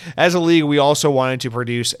 As a league, we also wanted to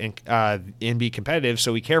produce and be competitive,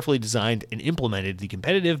 so we carefully designed and implemented the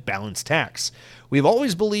competitive balance tax. We've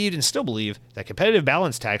always believed and still believe that competitive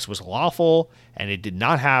balance tax was lawful and it did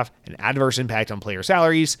not have an adverse impact on player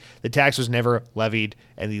salaries. The tax was never levied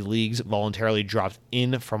and the leagues voluntarily dropped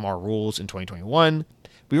in from our rules in 2021.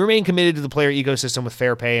 We remain committed to the player ecosystem with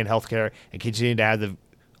fair pay and healthcare and continue to have the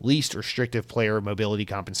least restrictive player mobility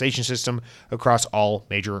compensation system across all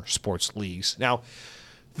major sports leagues. Now,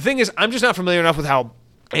 the thing is, I'm just not familiar enough with how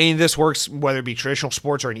any of this works, whether it be traditional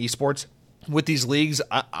sports or in esports. With these leagues,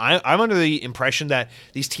 I'm under the impression that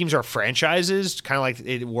these teams are franchises, kind of like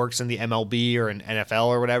it works in the MLB or in NFL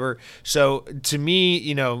or whatever. So to me,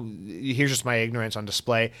 here's just my ignorance on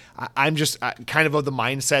display. I'm just kind of the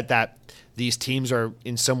mindset that these teams are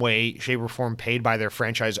in some way, shape, or form paid by their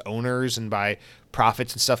franchise owners and by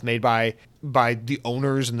profits and stuff made by the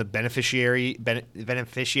owners and the beneficiaries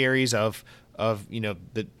of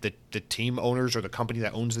the team owners or the company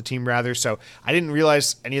that owns the team rather. So I didn't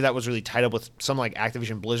realize any of that was really tied up with something like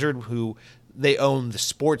Activision Blizzard, who they own the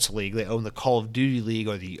sports league, they own the Call of Duty league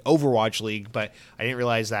or the Overwatch league, but I didn't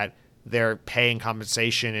realize that their pay and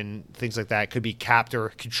compensation and things like that could be capped or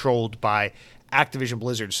controlled by Activision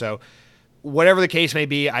Blizzard. So whatever the case may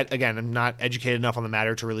be, I'm not educated enough on the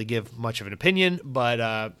matter to really give much of an opinion,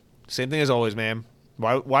 but same thing as always, man.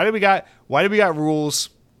 Why do we got rules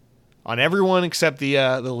on everyone except the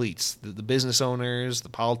elites, the business owners, the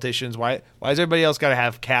politicians? Why has everybody else got to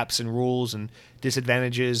have caps and rules and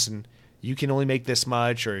disadvantages, and you can only make this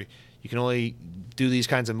much or you can only do these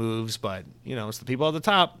kinds of moves, but it's the people at the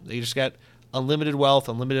top. They just got unlimited wealth,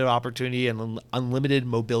 unlimited opportunity, and unlimited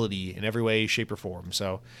mobility in every way, shape, or form.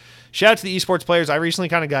 So shout out to the esports players. I recently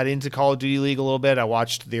kind of got into Call of Duty League a little bit. I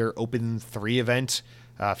watched their Open 3 event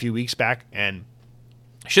a few weeks back, and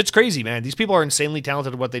shit's crazy, man. These people are insanely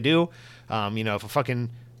talented at what they do. If a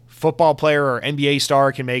fucking football player or NBA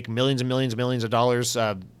star can make millions and millions and millions of dollars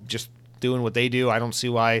just doing what they do, I don't see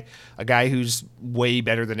why a guy who's way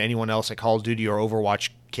better than anyone else at Call of Duty or Overwatch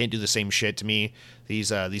can't do the same shit. To me,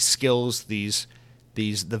 these skills, the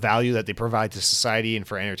value that they provide to society and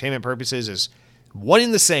for entertainment purposes is one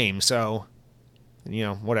and the same. So,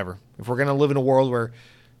 whatever. If we're gonna live in a world where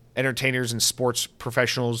entertainers and sports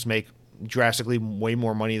professionals make drastically way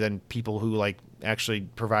more money than people who actually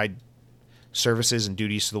provide services and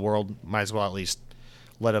duties to the world, might as well at least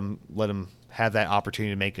let them have that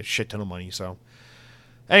opportunity to make a shit ton of money. So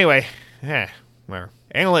anyway, whatever.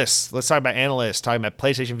 Analysts. Let's talk about analysts talking about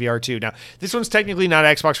PlayStation VR 2. Now, this one's technically not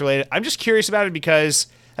Xbox related. I'm just curious about it because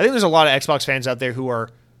I think there's a lot of Xbox fans out there who are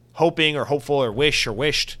hoping or hopeful or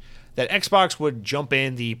wished that Xbox would jump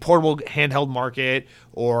in the portable handheld market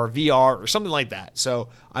or VR or something like that. So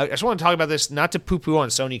I just want to talk about this, not to poo-poo on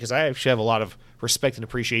Sony, because I actually have a lot of respect and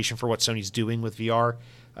appreciation for what Sony's doing with VR,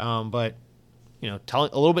 but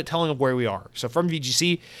telling of where we are. So from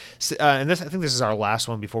VGC, I think this is our last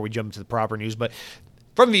one before we jump into the proper news, but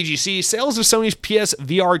from VGC, sales of Sony's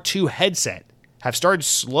PSVR 2 headset have started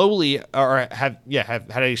slowly, or have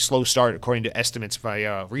had a slow start, according to estimates by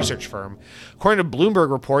a research firm. According to Bloomberg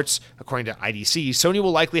reports, according to IDC, Sony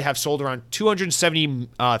will likely have sold around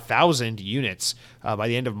 270,000 units by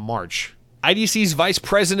the end of March. IDC's Vice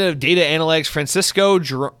President of Data Analytics, Francisco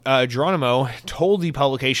Geronimo, told the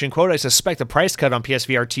publication, quote, I suspect a price cut on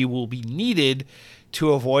PSVR 2 will be needed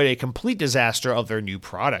to avoid a complete disaster of their new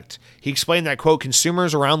product. He explained that, quote,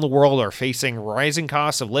 consumers around the world are facing rising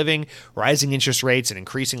costs of living, rising interest rates, and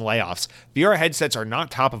increasing layoffs. VR headsets are not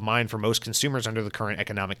top of mind for most consumers under the current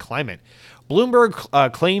economic climate.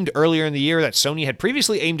 Bloomberg claimed earlier in the year that Sony had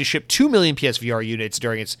previously aimed to ship 2 million PSVR units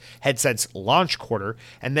during its headset's launch quarter,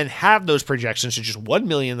 and then have those projections to just 1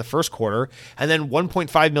 million in the first quarter, and then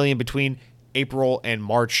 1.5 million between April and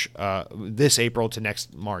March, this April to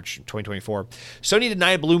next March 2024. Sony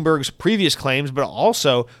denied Bloomberg's previous claims, but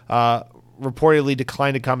also reportedly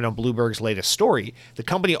declined to comment on Bloomberg's latest story. The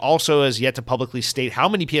company also has yet to publicly state how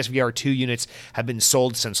many PSVR 2 units have been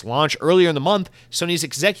sold since launch. Earlier in the month, Sony's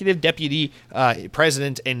executive deputy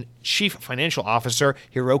president and chief financial officer,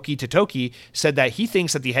 Hiroki Totoki, said that he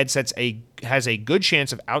thinks that the headset has a good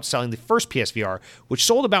chance of outselling the first PSVR, which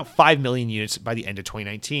sold about 5 million units by the end of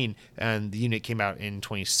 2019, and the unit came out in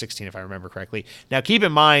 2016, if I remember correctly. Now, keep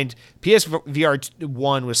in mind, PSVR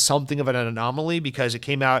 1 was something of an anomaly because it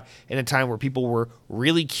came out in a time where people were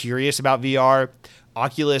really curious about VR.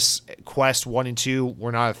 Oculus Quest 1 and 2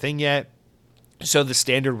 were not a thing yet. So the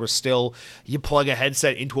standard was still, you plug a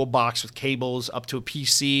headset into a box with cables up to a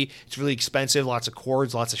PC. It's really expensive, lots of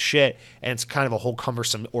cords, lots of shit, and it's kind of a whole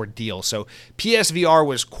cumbersome ordeal. So PSVR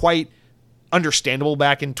was quite understandable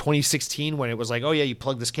back in 2016 when it was like, oh yeah, you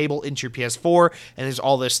plug this cable into your PS4 and there's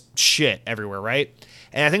all this shit everywhere, right?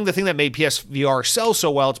 And I think the thing that made PSVR sell so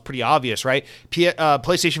well, it's pretty obvious, right?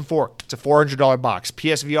 PlayStation 4, it's a $400 box.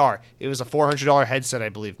 PSVR, it was a $400 headset, I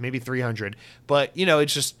believe, maybe $300. But, you know,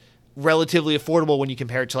 it's just relatively affordable when you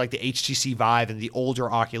compare it to like the HTC Vive and the older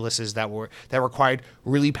Oculuses that required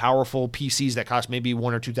really powerful PCs that cost maybe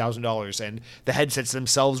 $1,000 or $2,000, and the headsets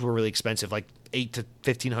themselves were really expensive, like $800 to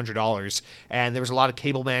 $1,500, and there was a lot of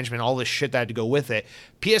cable management, all this shit that had to go with it.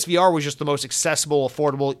 PSVR was just the most accessible,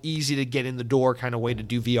 affordable, easy to get in the door kind of way to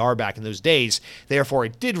do VR back in those days. Therefore,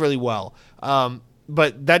 it did really well.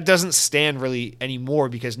 But that doesn't stand really anymore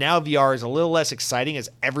because now VR is a little less exciting as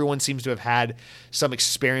everyone seems to have had some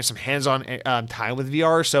experience, some hands-on time with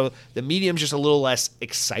VR. So the medium's just a little less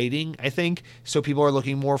exciting, I think. So people are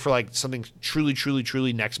looking more for like something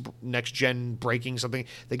truly next gen breaking, something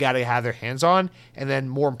they got to have their hands on. And then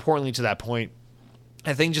more importantly to that point,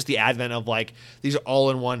 I think just the advent of like these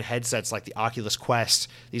all-in-one headsets like the Oculus Quest,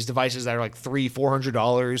 these devices that are like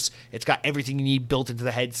 $300-$400. It's got everything you need built into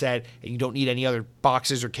the headset, and you don't need any other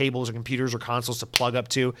boxes or cables or computers or consoles to plug up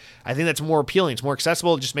to. I think that's more appealing. It's more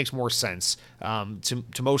accessible. It just makes more sense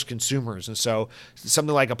to most consumers. And so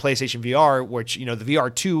something like a PlayStation VR, which, you know, the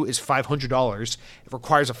VR 2 is $500. It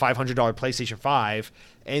requires a $500 PlayStation 5.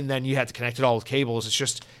 And then you have to connect it all with cables.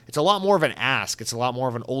 It's a lot more of an ask. It's a lot more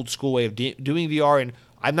of an old school way of doing VR. And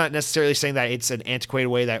I'm not necessarily saying that it's an antiquated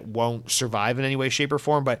way that won't survive in any way, shape, or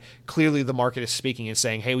form, but clearly the market is speaking and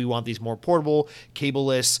saying, hey, we want these more portable,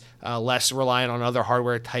 cableless, less reliant on other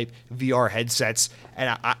hardware type VR headsets.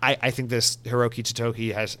 And I think this Hiroki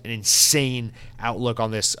Totoki has an insane outlook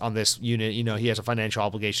on this unit. You know, he has a financial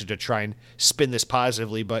obligation to try and spin this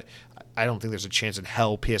positively, but I don't think there's a chance in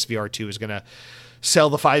hell PSVR 2 is going to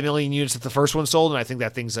sell the 5 million units that the first one sold, and I think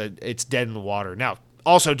that it's dead in the water. Now,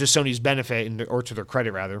 also to Sony's benefit, or to their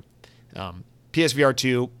credit rather, PSVR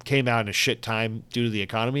 2 came out in a shit time due to the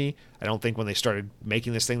economy. I don't think when they started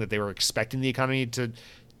making this thing that they were expecting the economy to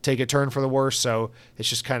take a turn for the worse, so it's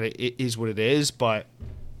just kind of, it is what it is. But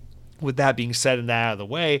with that being said and that out of the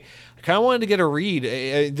way, I kind of wanted to get a read.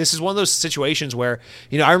 This is one of those situations where,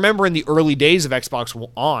 you know, I remember in the early days of Xbox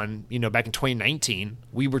On, you know, back in 2019,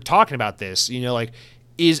 we were talking about this, you know, like,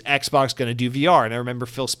 is Xbox going to do VR? And I remember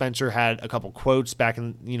Phil Spencer had a couple quotes back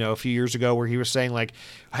in, you know, a few years ago where he was saying like,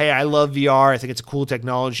 hey, I love VR. I think it's a cool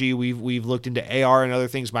technology. We've looked into AR and other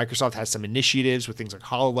things. Microsoft has some initiatives with things like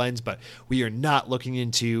HoloLens, but we are not looking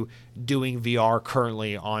into doing VR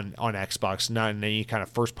currently on Xbox, not in any kind of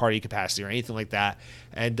first party capacity or anything like that.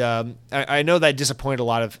 And I know that disappointed a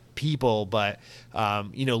lot of people, but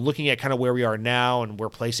you know, looking at kind of where we are now and where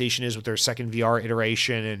PlayStation is with their second VR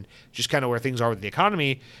iteration and just kind of where things are with the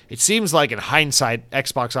economy, it seems like in hindsight,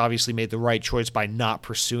 Xbox obviously made the right choice by not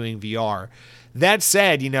pursuing VR. That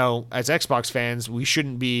said, you know, as Xbox fans, we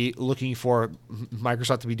shouldn't be looking for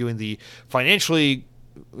Microsoft to be doing the financially,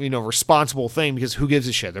 you know, responsible thing, because who gives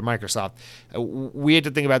a shit? They're Microsoft. We had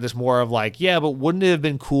to think about this more of like, yeah, but wouldn't it have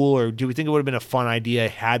been cool, or do we think it would have been a fun idea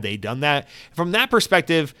had they done that? From that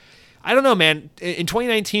perspective, I don't know, man. In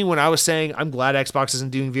 2019, when I was saying I'm glad Xbox isn't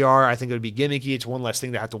doing VR, I think it would be gimmicky. It's one less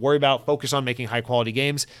thing to have to worry about. Focus on making high quality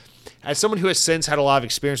games. As someone who has since had a lot of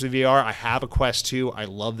experience with VR, I have a Quest 2. I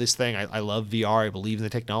love this thing. I love VR. I believe in the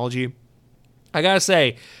technology. I gotta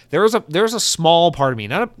say, there's a small part of me,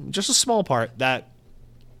 just a small part, that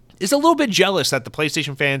is a little bit jealous that the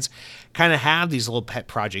PlayStation fans kind of have these little pet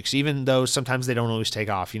projects, even though sometimes they don't always take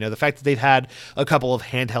off. The fact that they've had a couple of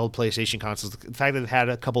handheld PlayStation consoles, the fact that they've had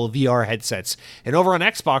a couple of VR headsets, and over on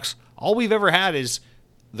Xbox, all we've ever had is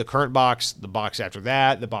the current box, the box after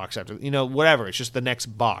that, the box after, whatever. It's just the next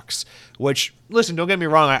box. Which, listen, don't get me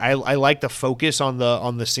wrong. I like the focus on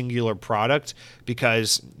the singular product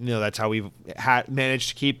because that's how we've managed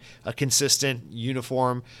to keep a consistent,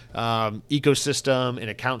 uniform ecosystem, an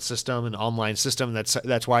account system, an online system.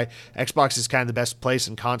 That's why Xbox is kind of the best place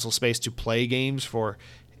in console space to play games for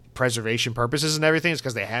preservation purposes and everything. Is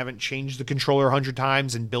because they haven't changed the controller 100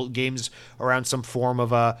 times and built games around some form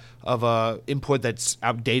of a input that's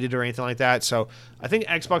outdated or anything like that. So I think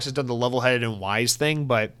Xbox has done the level-headed and wise thing,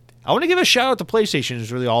 but I want to give a shout out to PlayStation.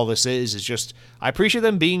 Is really all this is just I appreciate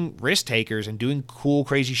them being risk takers and doing cool,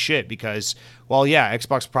 crazy shit because, well, yeah,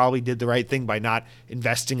 Xbox probably did the right thing by not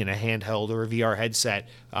investing in a handheld or a VR headset.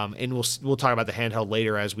 And we'll talk about the handheld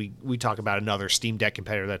later as we talk about another Steam Deck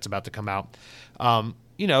competitor that's about to come out.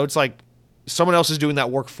 It's like someone else is doing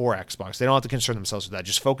that work for Xbox. They don't have to concern themselves with that.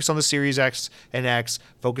 Just focus on the Series X and X,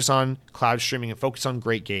 focus on cloud streaming, and focus on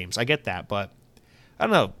great games. I get that, but I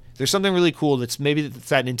don't know. There's something really cool that's that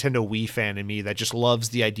Nintendo Wii fan in me that just loves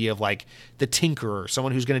the idea of like the tinkerer,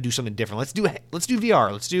 someone who's going to do something different. Let's do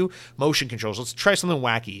VR. Let's do motion controls. Let's try something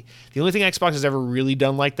wacky. The only thing Xbox has ever really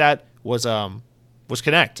done like that was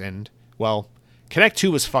Kinect, and well, Kinect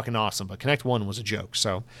 2 was fucking awesome, but Kinect 1 was a joke.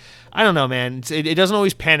 So, I don't know, man. It doesn't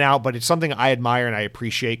always pan out, but it's something I admire and I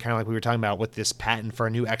appreciate, kind of like we were talking about with this patent for a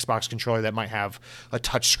new Xbox controller that might have a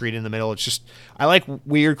touch screen in the middle. It's just, I like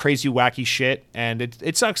weird, crazy, wacky shit, and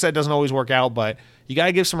it sucks that it doesn't always work out, but you got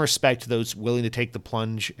to give some respect to those willing to take the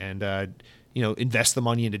plunge and, invest the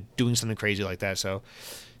money into doing something crazy like that. So,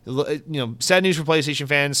 sad news for PlayStation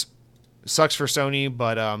fans. Sucks for Sony,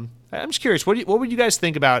 but I'm just curious. What would you guys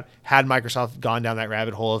think about had Microsoft gone down that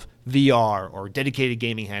rabbit hole of VR or dedicated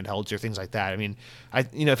gaming handhelds or things like that? I mean,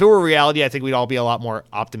 if it were reality, I think we'd all be a lot more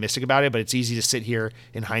optimistic about it. But it's easy to sit here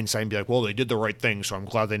in hindsight and be like, "Well, they did the right thing, so I'm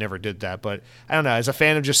glad they never did that." But I don't know. As a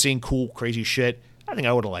fan of just seeing cool, crazy shit, I think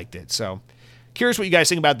I would have liked it. So, curious what you guys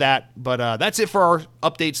think about that. But that's it for our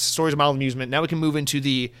updates, stories of mild amusement. Now we can move into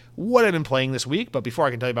the what I've been playing this week. But before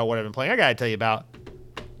I can tell you about what I've been playing, I gotta tell you about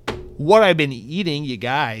what I've been eating. You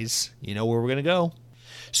guys, you know where we're going to go.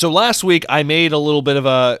 So last week I made a little bit of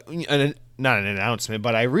not an announcement,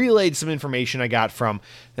 but I relayed some information I got from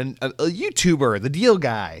a YouTuber, the Deal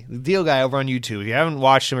Guy over on YouTube. If you haven't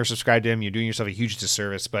watched him or subscribed to him, you're doing yourself a huge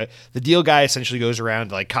disservice. But the Deal Guy essentially goes around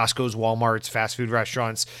to like Costco's, Walmart's, fast food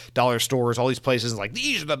restaurants, dollar stores, all these places, and like,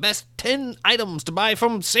 these are the best 10 items to buy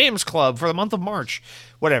from Sam's Club for the month of March.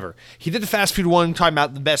 Whatever. He did the fast food one, talking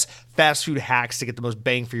about the best fast food hacks to get the most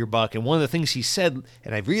bang for your buck. And one of the things he said,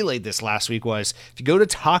 and I relayed this last week, was if you go to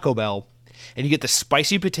Taco Bell and you get the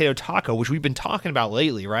spicy potato taco, which we've been talking about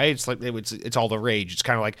lately, right? It's like it's all the rage. It's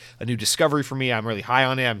kind of like a new discovery for me. I'm really high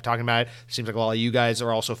on it. I'm talking about it. It seems like a lot of you guys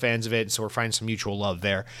are also fans of it, so we're finding some mutual love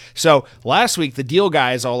there. So last week, the Deal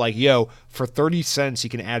Guy is all like, yo, for 30 cents, you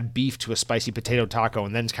can add beef to a spicy potato taco,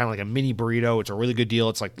 and then it's kind of like a mini burrito. It's a really good deal.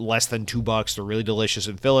 It's like less than $2. They're really delicious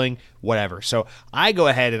and filling, whatever. So I go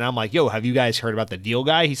ahead and I'm like, yo, have you guys heard about the Deal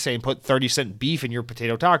Guy? He's saying put 30-cent beef in your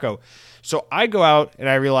potato taco. So I go out and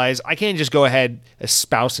I realize I can't just go ahead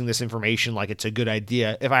espousing this information like it's a good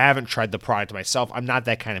idea if I haven't tried the product myself. I'm not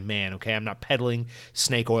that kind of man, okay? I'm not peddling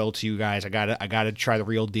snake oil to you guys. I gotta try the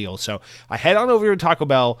real deal. So I head on over to Taco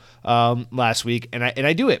Bell last week and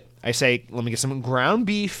I do it. I say, let me get some ground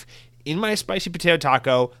beef in my spicy potato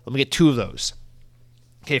taco. Let me get 2 of those.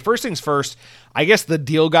 Okay, first things first, I guess the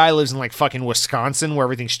Deal Guy lives in like fucking Wisconsin where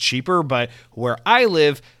everything's cheaper, but where I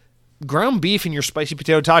live, ground beef in your spicy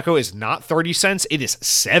potato taco is not 30 cents. It is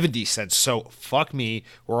 70 cents. So fuck me.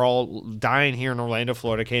 We're all dying here in Orlando,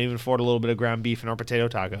 Florida. Can't even afford a little bit of ground beef in our potato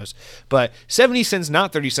tacos. But 70 cents,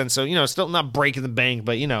 not 30 cents. So, still not breaking the bank,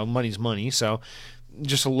 but, money's money. So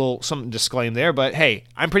just a little something to disclaim there. But hey,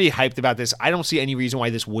 I'm pretty hyped about this. I don't see any reason why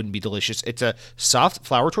this wouldn't be delicious. It's a soft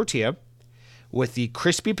flour tortilla with the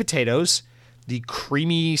crispy potatoes, the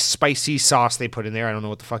creamy, spicy sauce they put in there. I don't know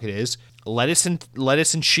what the fuck it is. Lettuce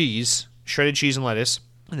and cheese, shredded cheese and lettuce,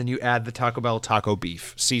 and then you add the Taco Bell taco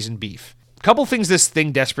beef, seasoned beef. A couple things this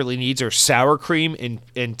thing desperately needs are sour cream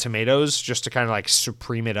and tomatoes, just to kind of like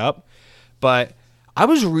supreme it up. But I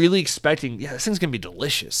was really expecting, this thing's gonna be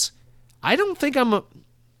delicious. I don't think I'm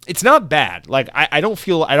It's not bad. Like I don't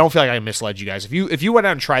feel like I misled you guys. If you went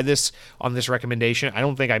out and tried this on this recommendation, I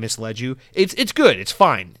don't think I misled you. It's good. It's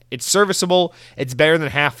fine. It's serviceable. It's better than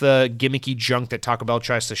half the gimmicky junk that Taco Bell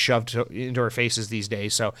tries to shove into our faces these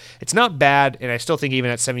days. So it's not bad, and I still think even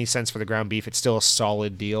at 70 cents for the ground beef, it's still a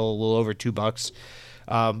solid deal. A little over $2.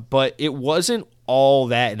 But it wasn't all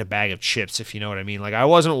that in a bag of chips, if you know what I mean. Like I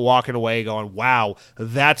wasn't walking away going, "Wow,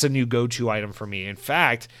 that's a new go-to item for me." In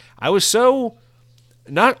fact, I was so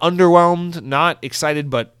not underwhelmed, not excited,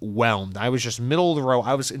 but whelmed. I was just middle of the row.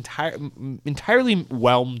 I was entirely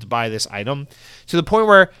whelmed by this item to the point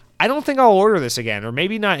where I don't think I'll order this again, or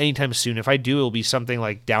maybe not anytime soon. If I do, it'll be something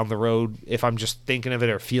like down the road if I'm just thinking of it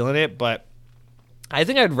or feeling it. But I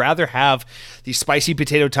think I'd rather have the spicy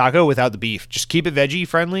potato taco without the beef. Just keep it veggie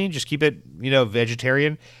friendly. Just keep it,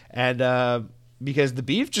 vegetarian. And because the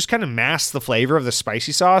beef just kind of masks the flavor of the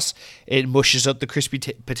spicy sauce. It mushes up the crispy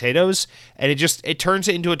potatoes, and it turns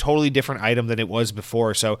it into a totally different item than it was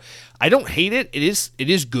before. So I don't hate it. It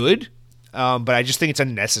is good, but I just think it's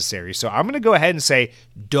unnecessary. So I'm going to go ahead and say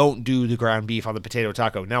don't do the ground beef on the potato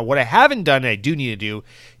taco. Now, what I haven't done and I do need to do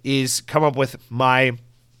is come up with my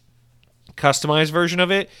customized version of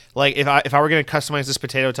it. Like if I were going to customize this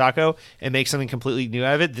potato taco and make something completely new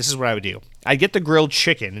out of it, this is what I would do. I'd get the grilled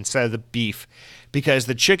chicken instead of the beef, because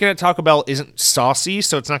the chicken at Taco Bell isn't saucy,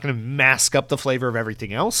 so it's not going to mask up the flavor of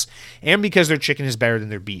everything else, and because their chicken is better than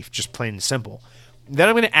their beef, just plain and simple. Then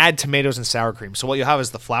I'm going to add tomatoes and sour cream. So what you'll have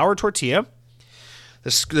is the flour tortilla,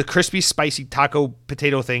 the crispy spicy taco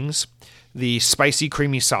potato things, the spicy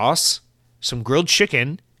creamy sauce, some grilled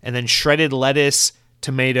chicken, and then shredded lettuce,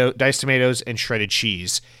 diced tomatoes, and shredded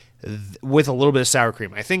cheese with a little bit of sour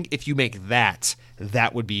cream. I think if you make that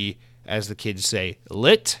would be, as the kids say,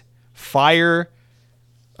 lit, fire,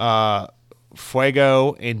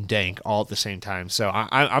 fuego, and dank all at the same time. So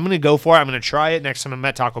I'm going to go for it. I'm going to try it next time I'm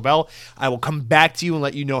at Taco Bell. I will come back to you and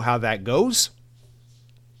let you know how that goes.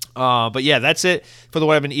 But yeah, that's it for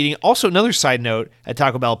what I've been eating. Also, another side note at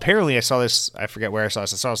Taco Bell, apparently I saw this, I forget where I saw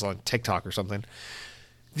this. I saw this on TikTok or something.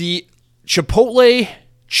 The Chipotle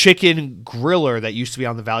chicken griller that used to be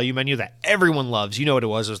on the value menu that everyone loves. You know what it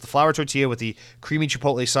was. It was the flour tortilla with the creamy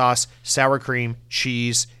Chipotle sauce, sour cream,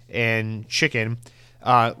 cheese, and chicken,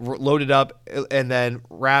 loaded up and then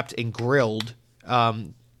wrapped and grilled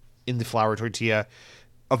in the flour tortilla.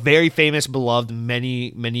 A very famous, beloved,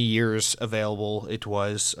 many, many years available. It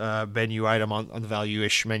was a menu item on the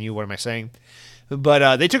value-ish menu. What am I saying?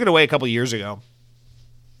 But they took it away a couple years ago.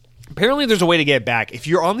 Apparently, there's a way to get it back. If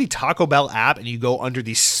you're on the Taco Bell app and you go under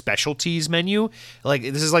the specialties menu, like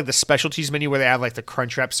this is like the specialties menu where they have like the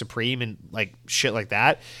Crunchwrap Supreme and like shit like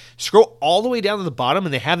that. Scroll all the way down to the bottom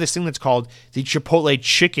and they have this thing that's called the Chipotle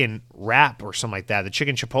Chicken Wrap or something like that. The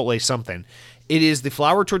Chicken Chipotle something. It is the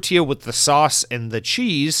flour tortilla with the sauce and the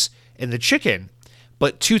cheese and the chicken,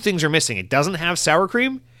 but two things are missing. It doesn't have sour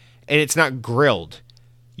cream and it's not grilled.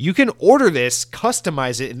 You can order this,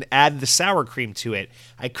 customize it, and add the sour cream to it.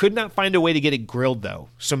 I could not find a way to get it grilled, though.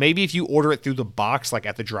 So maybe if you order it through the box, like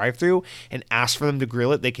at the drive-thru, and ask for them to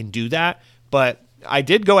grill it, they can do that. But I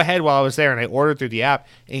did go ahead while I was there, and I ordered through the app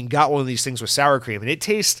and got one of these things with sour cream. And it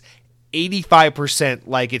tastes 85%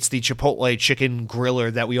 like it's the Chipotle chicken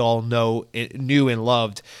griller that we all knew and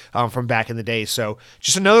loved from back in the day. So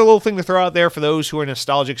just another little thing to throw out there for those who are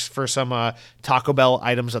nostalgic for some Taco Bell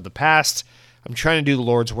items of the past. I'm trying to do the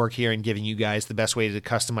Lord's work here and giving you guys the best way to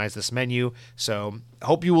customize this menu. So I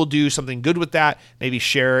hope you will do something good with that. Maybe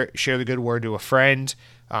share the good word to a friend.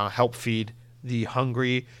 Help feed the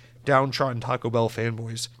hungry, downtrodden Taco Bell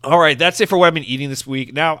fanboys. All right, that's it for what I've been eating this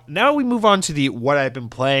week. Now we move on to the what I've been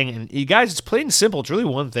playing. And you guys, it's plain and simple. It's really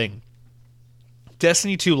one thing.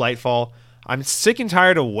 Destiny 2 Lightfall. I'm sick and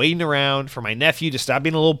tired of waiting around for my nephew to stop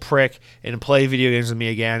being a little prick and play video games with me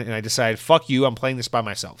again, and I decided, fuck you, I'm playing this by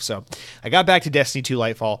myself. So I got back to Destiny 2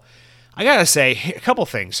 Lightfall. I gotta say, a couple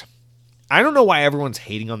things. I don't know why everyone's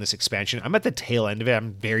hating on this expansion. I'm at the tail end of it.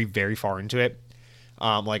 I'm very, very far into it.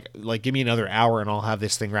 Like give me another hour and I'll have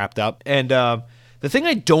this thing wrapped up. And the thing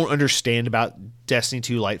I don't understand about Destiny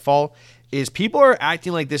 2 Lightfall is people are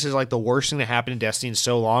acting like this is like the worst thing that happened in Destiny in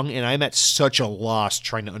so long, and I'm at such a loss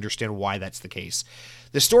trying to understand why that's the case.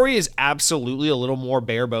 The story is absolutely a little more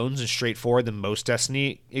bare bones and straightforward than most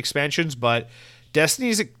Destiny expansions, but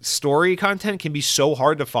Destiny's story content can be so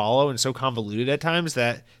hard to follow and so convoluted at times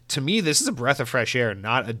that, to me, this is a breath of fresh air,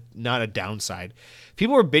 not a downside.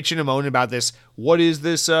 People are bitching and moaning about this. What is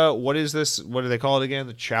this? What do they call it again?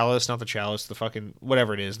 The chalice, not the chalice, the fucking,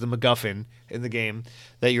 whatever it is, the MacGuffin in the game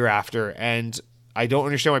that you're after. And I don't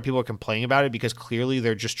understand why people are complaining about it, because clearly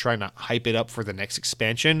they're just trying to hype it up for the next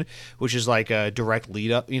expansion, which is like a direct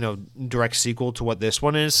lead up, direct sequel to what this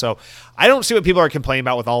one is. So I don't see what people are complaining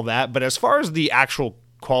about with all that. But as far as the actual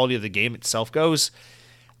quality of the game itself goes,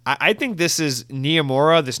 I think this is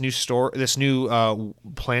Niamora, this new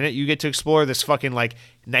planet you get to explore, this fucking like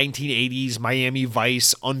 1980s Miami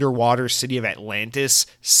Vice underwater city of Atlantis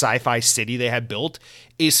sci-fi city they had built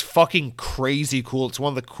is fucking crazy cool. It's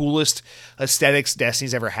one of the coolest aesthetics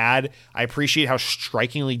Destiny's ever had. I appreciate how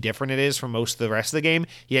strikingly different it is from most of the rest of the game,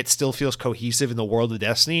 yet still feels cohesive in the world of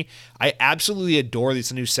Destiny. I absolutely adore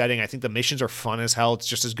this new setting. I think the missions are fun as hell. It's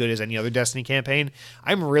just as good as any other Destiny campaign.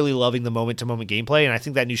 I'm really loving the moment-to-moment gameplay, and I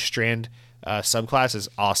think that new Strand subclass is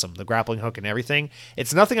awesome. The grappling hook and everything.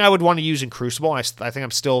 It's nothing I would want to use in Crucible. I think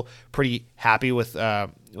I'm still pretty happy with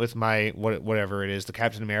my whatever it is, the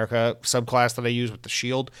Captain America subclass that I use with the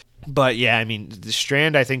shield. But yeah, I mean, the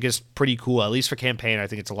Strand I think is pretty cool, at least for campaign. I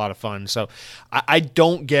think it's a lot of fun. So I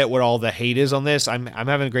don't get what all the hate is on this. I'm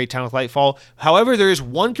having a great time with Lightfall. However, there is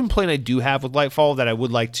one complaint I do have with Lightfall that I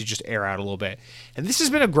would like to just air out a little bit. And this has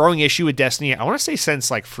been a growing issue with Destiny, I want to say since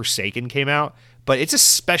like Forsaken came out, but it's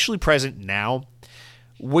especially present now,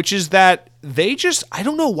 which is that I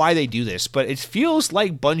don't know why they do this, but it feels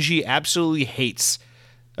like Bungie absolutely hates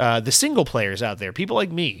the single players out there, people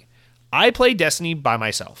like me. I play Destiny by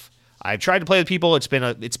myself. I've tried to play with people. It's been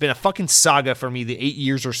a fucking saga for me, the 8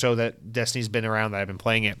 years or so that Destiny's been around that I've been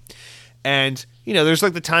playing it. And, there's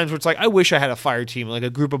like the times where it's like, I wish I had a fire team, like a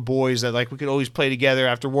group of boys that like we could always play together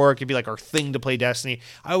after work. It'd be like our thing to play Destiny.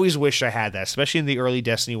 I always wished I had that, especially in the early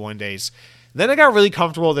Destiny 1 days. Then I got really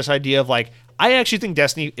comfortable with this idea of like, I actually think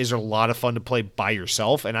Destiny is a lot of fun to play by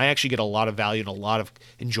yourself, and I actually get a lot of value and a lot of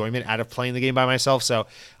enjoyment out of playing the game by myself. So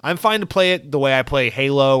I'm fine to play it the way I play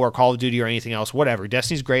Halo or Call of Duty or anything else, whatever.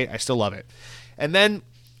 Destiny's great. I still love it. And then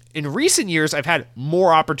in recent years, I've had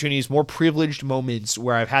more opportunities, more privileged moments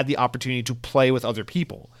where I've had the opportunity to play with other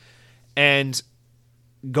people. And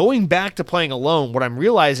going back to playing alone, what I'm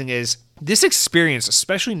realizing is this experience,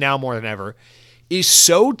 especially now more than ever, is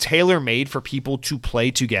so tailor-made for people to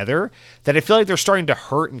play together that I feel like they're starting to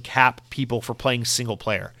hurt and cap people for playing single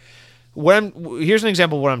player. Here's an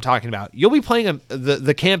example of what I'm talking about. You'll be playing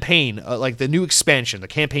the campaign, like the new expansion, the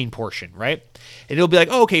campaign portion, right? And it'll be like,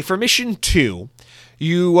 oh, okay, for mission 2,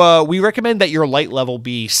 we recommend that your light level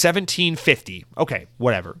be 1750. Okay,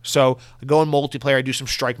 whatever. So I go in multiplayer, I do some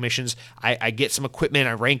strike missions, I get some equipment,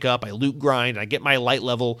 I rank up, I loot grind, I get my light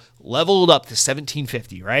level leveled up to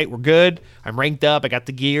 1750, right? We're good. I'm ranked up, I got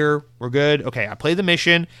the gear, we're good. Okay, I play the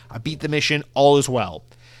mission, I beat the mission, all is well.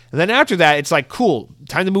 And then after that, it's like, cool,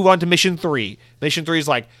 time to move on to mission 3. Mission 3 is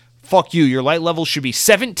like, fuck you, your light level should be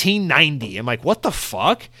 1790. I'm like, what the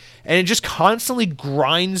fuck? And it just constantly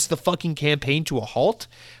grinds the fucking campaign to a halt.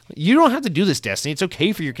 You don't have to do this, Destiny. It's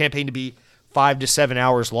okay for your campaign to be 5 to 7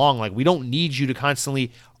 hours long. Like, we don't need you to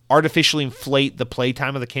constantly artificially inflate the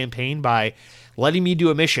playtime of the campaign by letting me do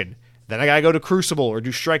a mission. Then I gotta go to Crucible or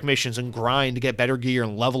do strike missions and grind to get better gear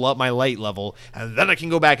and level up my light level, and then I can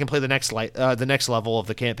go back and play the next level of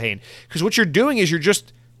the campaign. Because what you're doing is you're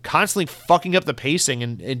just constantly fucking up the pacing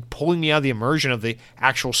and pulling me out of the immersion of the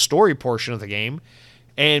actual story portion of the game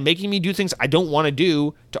and making me do things I don't want to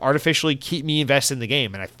do to artificially keep me invested in the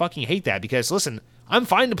game. And I fucking hate that because, listen, I'm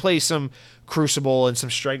fine to play some Crucible and some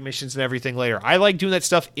strike missions and everything later. I like doing that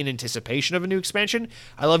stuff in anticipation of a new expansion.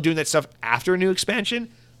 I love doing that stuff after a new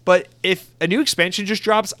expansion. But if a new expansion just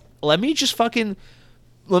drops, let me just fucking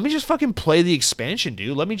play the expansion,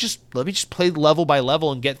 dude. Let me just play level by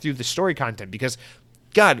level and get through the story content, because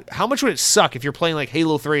God, how much would it suck if you're playing like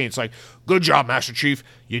Halo 3 and it's like, good job, Master Chief,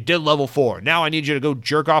 you did level 4. Now I need you to go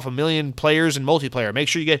jerk off 1 million players in multiplayer. Make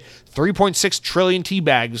sure you get 3.6 trillion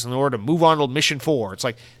teabags in order to move on to mission 4. It's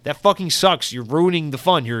like, that fucking sucks. You're ruining the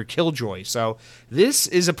fun. You're a killjoy. So this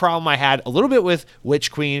is a problem I had a little bit with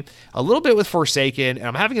Witch Queen, a little bit with Forsaken, and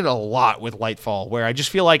I'm having it a lot with Lightfall, where I just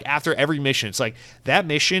feel like after every mission, it's like, that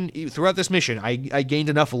mission, throughout this mission, I gained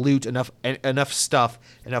enough loot, enough stuff,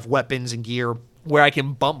 enough weapons and gear, where I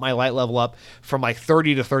can bump my light level up from like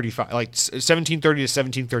 30 to 35, like 1730 to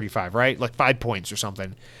 1735, right? Like 5 points or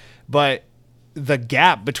something. But the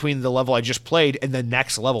gap between the level I just played and the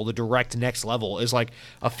next level, the direct next level, is like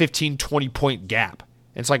a 15, 20 point gap.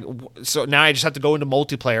 And it's like, so now I just have to go into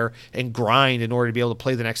multiplayer and grind in order to be able to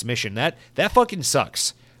play the next mission. That fucking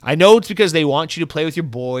sucks. I know it's because they want you to play with your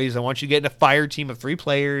boys. They want you to get in a fire team of 3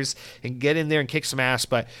 players and get in there and kick some ass.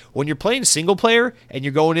 But when you're playing single player and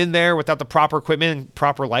you're going in there without the proper equipment and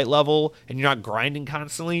proper light level and you're not grinding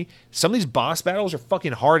constantly, some of these boss battles are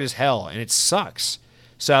fucking hard as hell, and it sucks.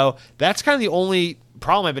 So that's kind of the only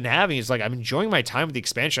problem I've been having is like I'm enjoying my time with the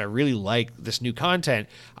expansion. I really like this new content.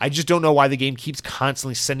 I just don't know why the game keeps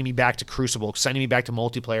constantly sending me back to Crucible, sending me back to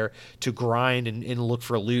multiplayer to grind and look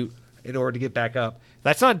for loot in order to get back up.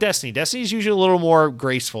 That's not Destiny. Destiny is usually a little more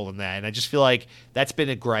graceful than that, and I just feel like that's been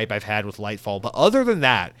a gripe I've had with Lightfall. But other than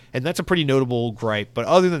that, and that's a pretty notable gripe, but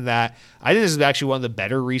other than that, I think this is actually one of the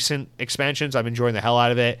better recent expansions. I'm enjoying the hell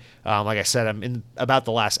out of it. Like I said, I'm in about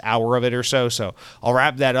the last hour of it or so, so I'll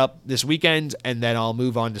wrap that up this weekend, and then I'll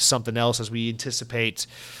move on to something else as we anticipate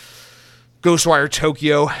Ghostwire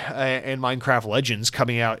Tokyo and Minecraft Legends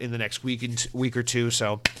coming out in the next week or two,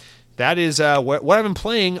 so that is what I've been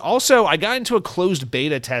playing. Also, I got into a closed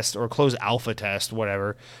beta test or closed alpha test,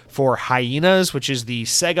 whatever, for Hyenas, which is the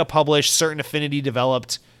Sega published, Certain Affinity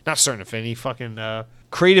developed, not Certain Affinity, fucking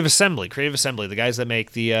Creative Assembly, the guys that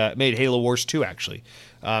make the made Halo Wars 2 actually.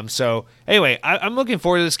 So anyway, I'm looking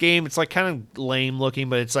forward to this game. It's like kind of lame looking,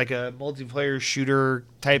 but it's like a multiplayer shooter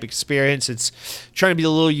type experience. It's trying to be a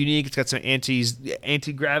little unique. It's got some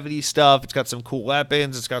anti-gravity stuff. It's got some cool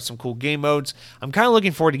weapons. It's got some cool game modes. I'm kind of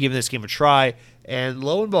looking forward to giving this game a try. And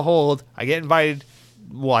lo and behold, I get invited.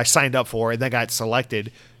 Well, I signed up for it and then got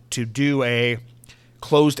selected to do a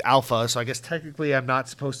closed alpha. So I guess technically I'm not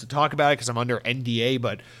supposed to talk about it because I'm under NDA.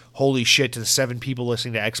 But holy shit, to the 7 people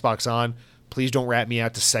listening to Xbox On, please don't rat me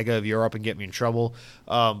out to Sega of Europe and get me in trouble.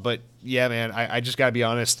 But yeah, man, I just gotta be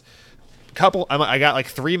honest. I got like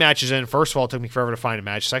 3 matches in. First of all, it took me forever to find a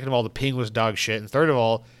match. Second of all, the ping was dog shit. And third of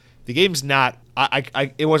all, the game's not.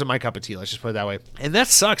 It wasn't my cup of tea. Let's just put it that way. And that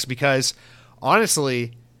sucks because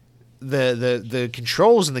honestly, the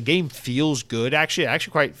controls in the game feels good.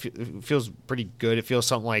 Actually, feels pretty good. It feels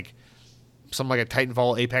something like a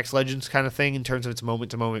Titanfall, Apex Legends kind of thing in terms of its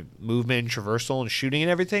moment-to-moment movement, traversal, and shooting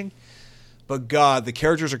and everything. But God, the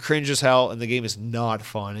characters are cringe as hell, and the game is not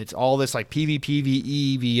fun. It's all this like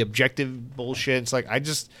PvPvE, the objective bullshit. It's like I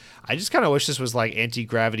just kind of wish this was like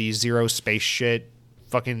anti-gravity, zero space shit,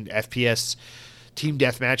 fucking FPS team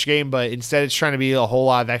deathmatch game. But instead, it's trying to be a whole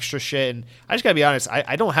lot of extra shit. And I just gotta be honest,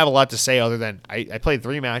 I don't have a lot to say other than I played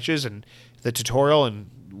 3 matches and the tutorial and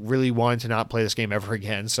really wanted to not play this game ever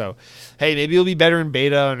again. So, hey, maybe it'll be better in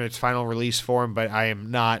beta in its final release form, but I am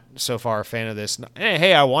not so far a fan of this.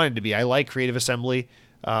 Hey, I wanted to be. I like Creative Assembly.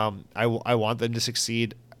 I want them to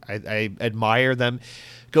succeed. I admire them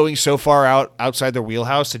going so far outside their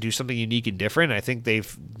wheelhouse to do something unique and different. I think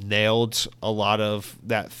they've nailed a lot of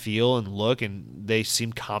that feel and look, and they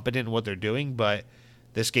seem competent in what they're doing, but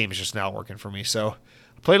this game is just not working for me. So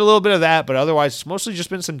played a little bit of that, but otherwise it's mostly just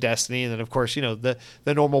been some Destiny, and then of course, the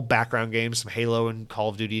normal background games, some Halo and Call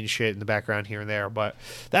of Duty and shit in the background here and there. But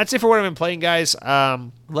that's it for what I've been playing, guys.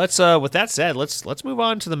 Let's with that said, let's move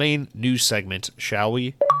on to the main news segment, shall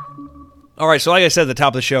we? All right, so like I said at the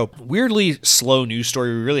top of the show, weirdly slow news story.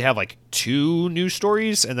 We really have like 2 news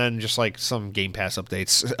stories and then just like some Game Pass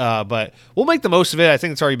updates. But we'll make the most of it. I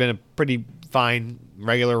think it's already been a pretty fine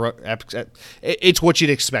regular. It's what you'd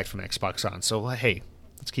expect from Xbox On. So hey,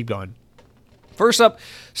 let's keep going. First up,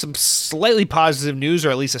 some slightly positive news, or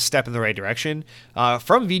at least a step in the right direction.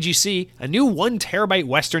 From VGC, a new 1 terabyte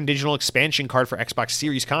Western Digital expansion card for Xbox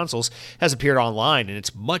Series consoles has appeared online, and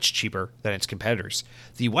it's much cheaper than its competitors.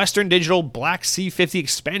 The Western Digital Black C50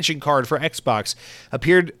 expansion card for Xbox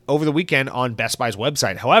appeared over the weekend on Best Buy's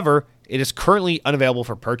website. However, it is currently unavailable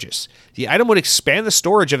for purchase. The item would expand the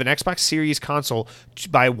storage of an Xbox Series console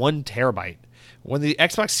by 1 terabyte. When the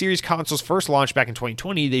Xbox Series consoles first launched back in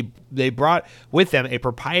 2020, they brought with them a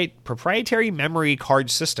proprietary memory card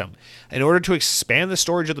system in order to expand the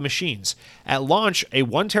storage of the machines. At launch, a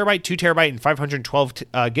 1 terabyte, 2 terabyte, and 512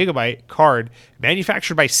 gigabyte card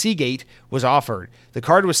manufactured by Seagate was offered. The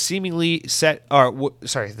card was seemingly set.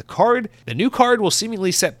 The new card will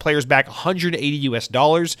seemingly set players back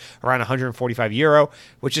 $180, around 145 euro,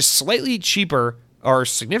 which is slightly cheaper, or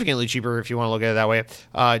significantly cheaper if you want to look at it that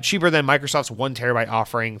way, cheaper than Microsoft's 1 terabyte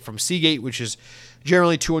offering from Seagate, which is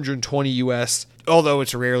generally 220 US, although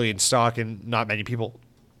it's rarely in stock and not many people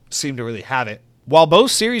seem to really have it. While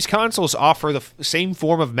both series consoles offer the same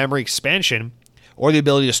form of memory expansion, or the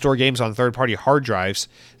ability to store games on third-party hard drives,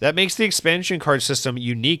 that makes the expansion card system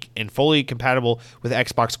unique and fully compatible with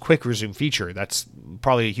Xbox Quick Resume feature. That's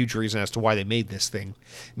probably a huge reason as to why they made this thing,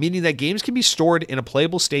 meaning that games can be stored in a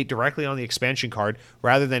playable state directly on the expansion card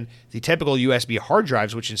rather than the typical USB hard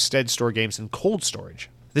drives, which instead store games in cold storage.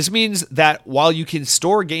 This means that while you can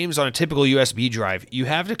store games on a typical USB drive, you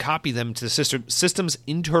have to copy them to the system's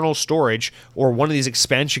internal storage or one of these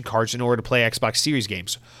expansion cards in order to play Xbox Series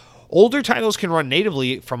games. Older titles can run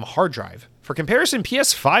natively from a hard drive. For comparison,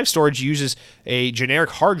 PS5 storage uses a generic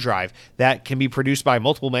hard drive that can be produced by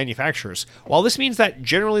multiple manufacturers. While this means that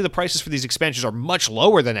generally the prices for these expansions are much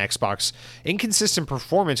lower than Xbox, inconsistent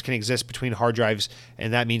performance can exist between hard drives,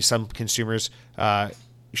 and that means some consumers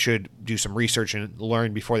should do some research and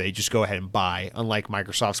learn before they just go ahead and buy, unlike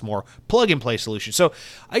Microsoft's more plug-and-play solution. So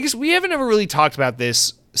I guess we haven't ever really talked about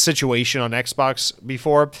this situation on Xbox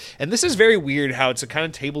before, and this is very weird how it's a kind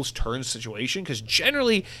of tables turn situation, because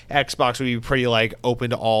generally Xbox would be pretty like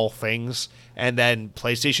open to all things, and then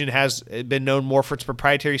PlayStation has been known more for its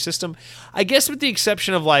proprietary system. I guess with the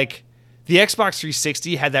exception of like the Xbox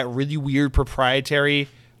 360 had that really weird proprietary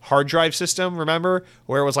hard drive system, remember?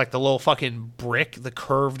 Where it was like the little fucking brick, the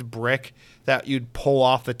curved brick that you'd pull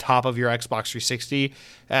off the top of your Xbox 360,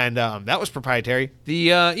 and that was proprietary. The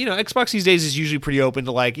Xbox these days is usually pretty open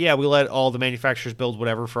to like, yeah, we let all the manufacturers build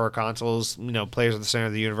whatever for our consoles, players at the center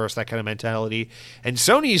of the universe, that kind of mentality. And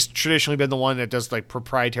Sony's traditionally been the one that does like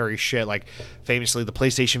proprietary shit, like famously the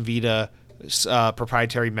PlayStation Vita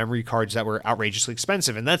proprietary memory cards that were outrageously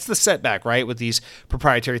expensive. And that's the setback, right, with these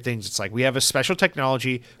proprietary things. It's like we have a special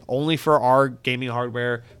technology only for our gaming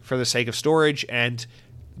hardware for the sake of storage, and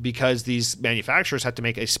because these manufacturers have to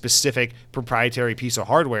make a specific proprietary piece of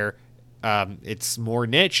hardware, it's more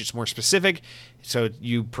niche, it's more specific, so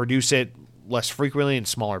you produce it less frequently in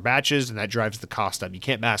smaller batches, and that drives the cost up. You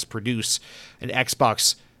can't mass produce an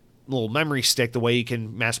Xbox little memory stick the way you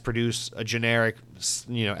can mass produce a generic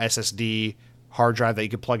SSD hard drive that you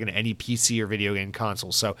could plug into any PC or video game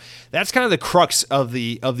console. So that's kind of the crux of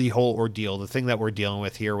the whole ordeal, the thing that we're dealing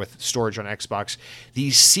with here with storage on Xbox.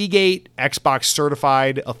 These Seagate Xbox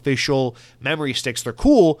certified official memory sticks, they're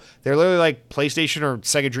cool. They're literally like PlayStation or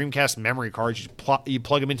Sega Dreamcast memory cards. You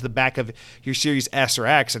plug them into the back of your Series S or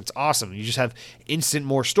X, and it's awesome. You just have instant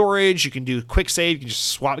more storage. You can do quick save. You can just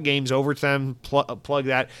swap games over to them, plug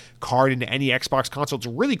that card into any Xbox console. It's a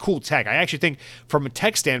really cool tech. I actually think from a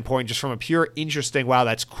tech standpoint, just from a pure interesting, wow,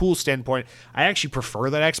 that's cool standpoint, I actually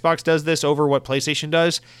prefer that Xbox does this over what PlayStation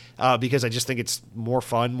does, because I just think it's more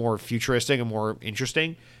fun, more futuristic, and more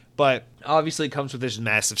interesting. But obviously it comes with this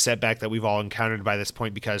massive setback that we've all encountered by this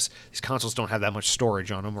point, because these consoles don't have that much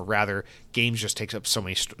storage on them, or rather games just takes up so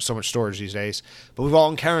much storage these days. But we've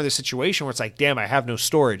all encountered this situation where it's like, damn, I have no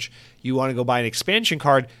storage. You want to go buy an expansion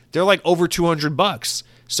card, they're like over $200.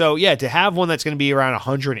 So yeah, to have one that's going to be around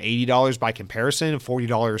 $180 by comparison,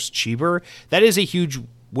 $40 cheaper, that is a huge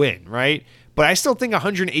win, right? But I still think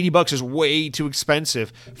 $180 is way too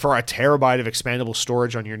expensive for a terabyte of expandable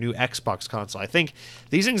storage on your new Xbox console. I think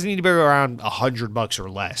these things need to be around $100 or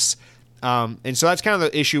less. And so that's kind of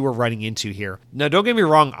the issue we're running into here. Now, don't get me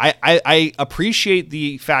wrong. I appreciate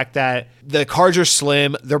the fact that the cards are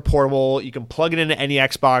slim, they're portable. You can plug it into any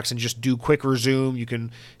Xbox and just do quick resume. You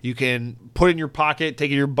can put it in your pocket,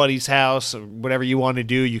 take it to your buddy's house, or whatever you want to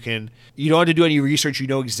do. You don't have to do any research. You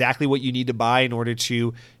know exactly what you need to buy in order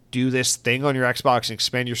to do this thing on your Xbox and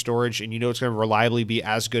expand your storage, and you know it's going to reliably be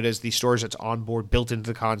as good as the storage that's on board built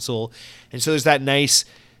into the console. And so there's that nice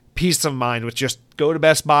peace of mind with just go to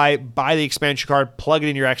Best Buy, buy the expansion card, plug it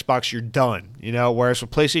in your Xbox, you're done. Whereas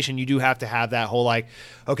with PlayStation, you do have to have that whole like,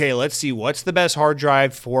 okay, let's see what's the best hard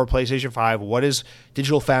drive for PlayStation 5. What does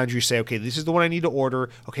Digital Foundry say? Okay, this is the one I need to order.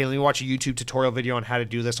 Okay, let me watch a YouTube tutorial video on how to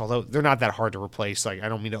do this, although they're not that hard to replace. Like, I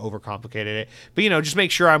don't mean to overcomplicate it. But, just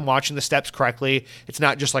make sure I'm watching the steps correctly. It's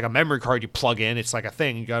not just like a memory card you plug in. It's like a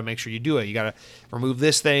thing. You got to make sure you do it. You got to remove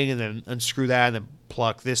this thing and then unscrew that and then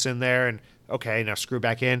pluck this in there, and okay, now screw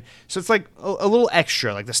back in. So it's like a little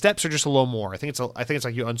extra. Like the steps are just a little more. I think it's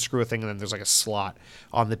like you unscrew a thing and then there's like a slot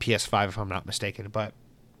on the PS5 if I'm not mistaken. But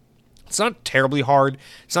it's not terribly hard.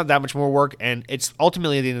 It's not that much more work, and it's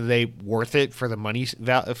ultimately at the end of the day worth it for the money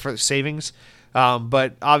for savings.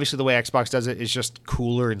 But obviously the way Xbox does it is just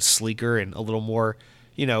cooler and sleeker and a little more,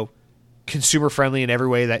 consumer friendly in every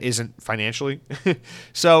way that isn't financially.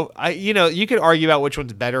 So you could argue about which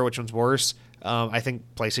one's better, which one's worse. I think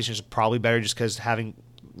PlayStation is probably better just because having,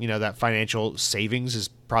 that financial savings is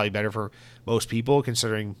probably better for most people,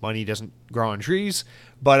 considering money doesn't grow on trees.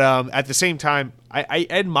 But at the same time, I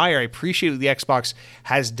appreciate what the Xbox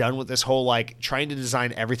has done with this whole, like, trying to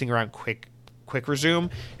design everything around quick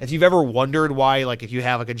resume. If you've ever wondered why, like, if you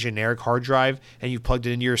have, like, a generic hard drive and you've plugged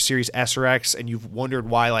it into your Series S or X and you've wondered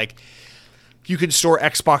why, like, you can store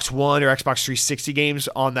Xbox One or Xbox 360 games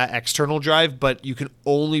on that external drive, but you can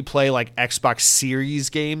only play like Xbox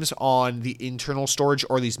Series games on the internal storage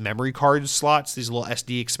or these memory card slots, these little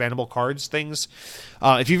SD expandable cards things.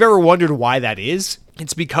 If you've ever wondered why that is,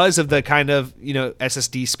 it's because of the kind of,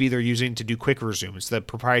 SSD speed they're using to do quick resume. It's the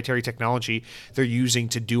proprietary technology they're using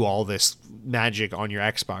to do all this magic on your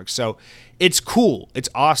Xbox. So it's cool. It's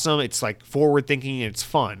awesome. It's like forward thinking and it's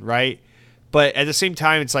fun, right? But at the same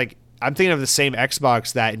time, it's like, I'm thinking of the same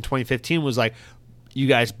Xbox that in 2015 was like, you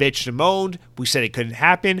guys bitched and moaned. We said it couldn't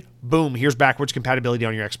happen. Boom, here's backwards compatibility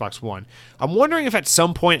on your Xbox One. I'm wondering if at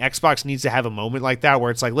some point Xbox needs to have a moment like that where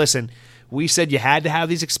it's like, listen, we said you had to have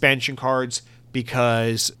these expansion cards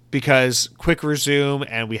because quick resume,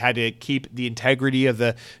 and we had to keep the integrity of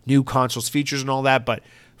the new console's features and all that, but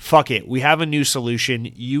fuck it. We have a new solution.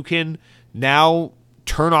 You can now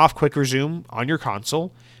turn off quick resume on your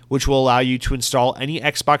console, which will allow you to install any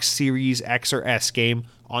Xbox Series X or S game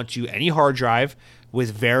onto any hard drive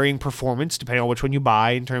with varying performance depending on which one you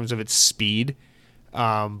buy in terms of its speed.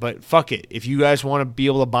 But fuck it. If you guys want to be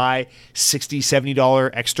able to buy $60,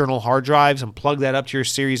 $70 external hard drives and plug that up to your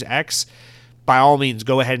Series X, by all means,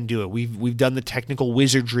 go ahead and do it. We've done the technical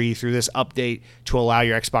wizardry through this update to allow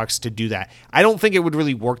your Xbox to do that. I don't think it would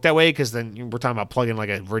really work that way, because then we're talking about plugging like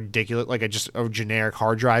a ridiculous, like just a generic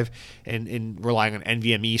hard drive and relying on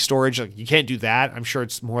NVMe storage. Like, you can't do that. I'm sure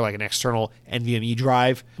it's more like an external NVMe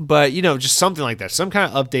drive. But, just something like that. Some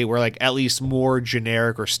kind of update where like at least more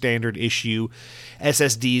generic or standard issue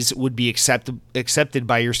SSDs would be accepted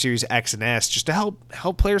by your Series X and S, just to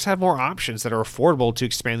help players have more options that are affordable to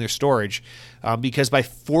expand their storage. Because by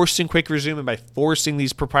forcing quick resume and by forcing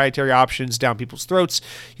these proprietary options down people's throats,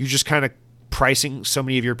 you're just kind of pricing so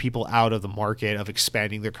many of your people out of the market of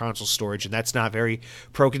expanding their console storage, and that's not very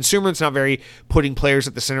pro-consumer. It's not very putting players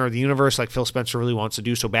at the center of the universe like Phil Spencer really wants to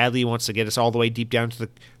do so badly. He wants to get us all the way deep down to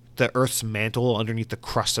the Earth's mantle, underneath the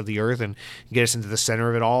crust of the Earth, and get us into the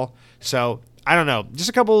center of it all. So I don't know. Just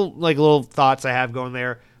a couple like little thoughts I have going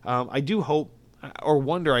there. I do hope, or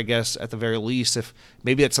wonder, I guess, at the very least, if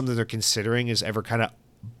maybe that's something they're considering, is ever kind of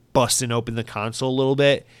busting open the console a little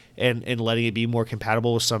bit and letting it be more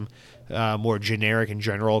compatible with some more generic and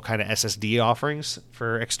general kind of SSD offerings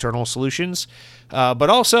for external solutions.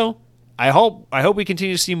 But also, I hope we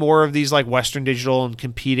continue to see more of these like Western Digital and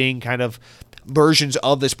competing kind of versions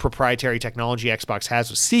of this proprietary technology Xbox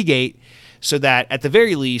has with Seagate, so that at the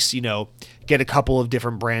very least, get a couple of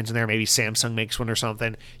different brands in there. Maybe Samsung makes one or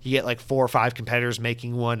something. You get like 4 or 5 competitors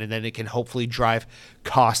making one, and then it can hopefully drive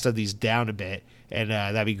cost of these down a bit. And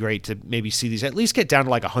that'd be great to maybe see these at least get down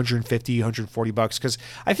to like $150, $140, because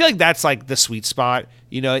I feel like that's like the sweet spot.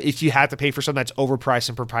 If you have to pay for something that's overpriced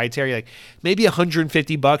and proprietary, like maybe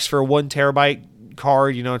 $150 for a 1 terabyte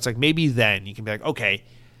card, it's like maybe then you can be like, okay,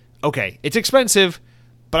 it's expensive,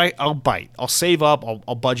 but I'll bite. I'll save up.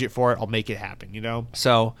 I'll budget for it. I'll make it happen,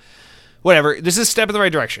 So whatever. This is a step in the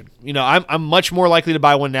right direction. I'm much more likely to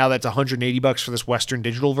buy one now that's $180 for this Western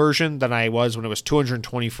Digital version than I was when it was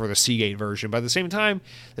 $220 for the Seagate version. But at the same time,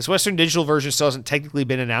 this Western Digital version still hasn't technically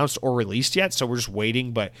been announced or released yet, so we're just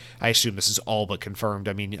waiting. But I assume this is all but confirmed.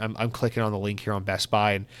 I mean, I'm clicking on the link here on Best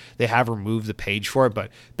Buy, and they have removed the page for it.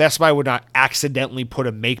 But Best Buy would not accidentally put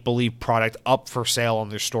a make-believe product up for sale on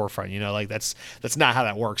their storefront. Like that's not how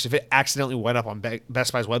that works. If it accidentally went up on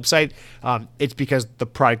Best Buy's website, it's because the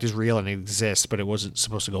product is real and it exists, but it wasn't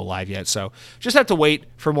supposed to go live yet. So just have to wait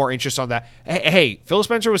for more interest on that. Hey, Phil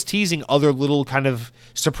Spencer was teasing other little kind of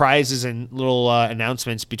surprises and little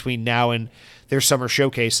announcements between now and their summer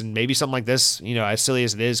showcase, and maybe something like this, as silly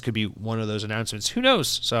as it is, could be one of those announcements. Who knows?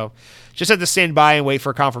 So just have to stand by and wait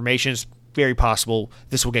for confirmations. Very possible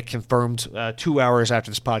this will get confirmed 2 hours after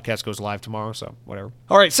this podcast goes live tomorrow, so whatever.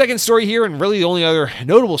 All right, second story here, and really the only other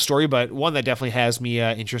notable story, but one that definitely has me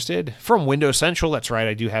interested, from Windows Central. That's right,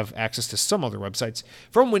 I do have access to some other websites.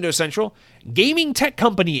 From Windows Central, gaming tech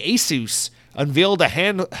company Asus unveiled a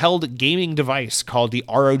handheld gaming device called the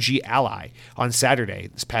ROG Ally on Saturday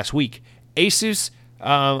this past week. Asus,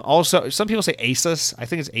 also, some people say Asus. I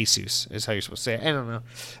think it's Asus is how you're supposed to say it. I don't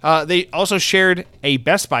know. They also shared a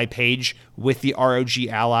Best Buy page with the ROG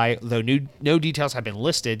Ally, though no details have been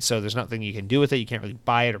listed, so there's nothing you can do with it. You can't really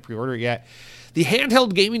buy it or pre-order it yet. The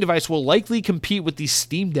handheld gaming device will likely compete with the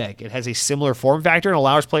Steam Deck. It has a similar form factor and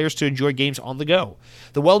allows players to enjoy games on the go.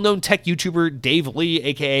 The well-known tech YouTuber Dave Lee,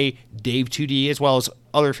 aka Dave2D, as well as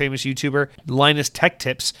other famous YouTuber Linus Tech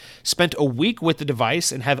Tips, spent a week with the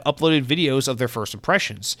device and have uploaded videos of their first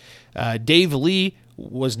impressions. Dave Lee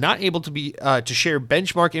was not able to share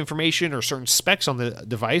benchmark information or certain specs on the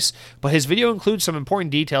device, but his video includes some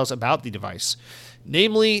important details about the device.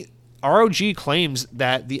 Namely, ROG claims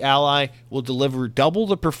that the Ally will deliver double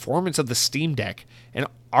the performance of the Steam Deck and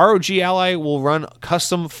ROG Ally will run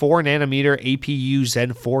custom 4nm APU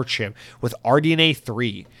Zen 4 chip with RDNA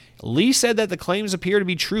 3. Lee said that the claims appear to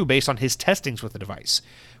be true based on his testings with the device.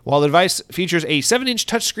 While the device features a 7-inch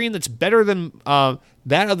touchscreen that's better than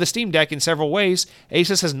that of the Steam Deck in several ways,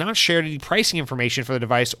 Asus has not shared any pricing information for the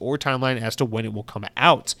device or timeline as to when it will come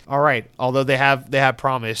out. All right, although they have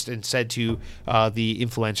promised and said to the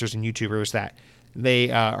influencers and YouTubers that they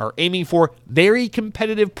are aiming for very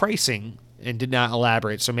competitive pricing and did not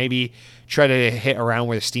elaborate. So maybe try to hit around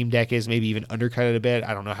where the Steam Deck is, maybe even undercut it a bit.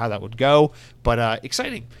 I don't know how that would go, but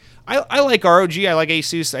exciting. I like ROG. I like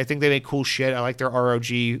Asus. I think they make cool shit. I like their ROG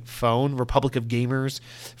phone, Republic of Gamers.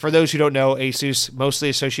 For those who don't know, Asus, mostly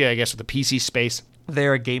associated, I guess, with the PC space.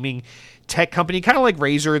 They're a gaming tech company, kind of like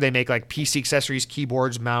Razer. They make like PC accessories,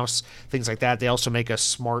 keyboards, mouse, things like that. They also make a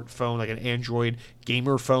smartphone, like an Android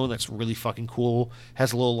gamer phone that's really fucking cool.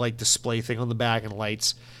 Has a little like display thing on the back and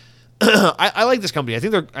lights. I like this company. I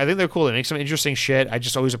think they're cool. They make some interesting shit. I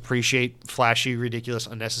just always appreciate flashy, ridiculous,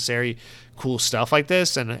 unnecessary, cool stuff like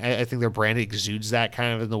this, and I think their brand exudes that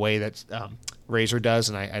kind of in the way that Razer does,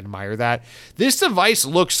 and I admire that. This device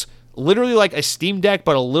looks literally like a Steam Deck,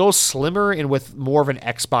 but a little slimmer and with more of an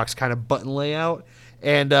Xbox kind of button layout.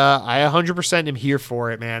 And I 100% am here for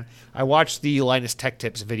it, man. I watched the Linus Tech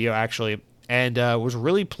Tips video actually, and was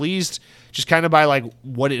really pleased just kind of by like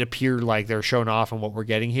what it appeared like they're showing off and what we're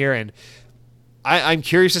getting here. And I'm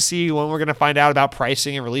curious to see when we're going to find out about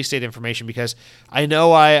pricing and release date information, because I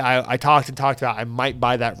know I talked about I might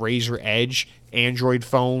buy that Razer Edge Android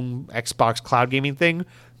phone Xbox cloud gaming thing,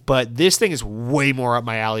 but this thing is way more up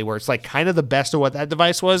my alley, where it's like kind of the best of what that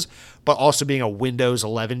device was, but also being a Windows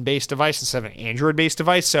 11 based device instead of an Android based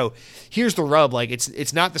device. So here's the rub: like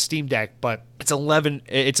it's not the Steam Deck, but it's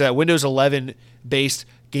a Windows 11 based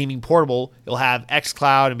gaming portable. You'll have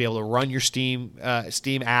xCloud and be able to run your Steam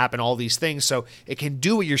app and all these things. So it can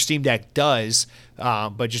do what your Steam Deck does,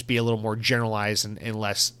 but just be a little more generalized and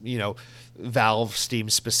less, Valve Steam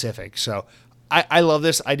specific. So I love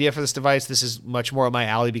this idea for this device. This is much more up my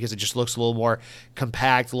alley because it just looks a little more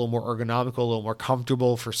compact, a little more ergonomical, a little more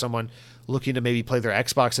comfortable for someone looking to maybe play their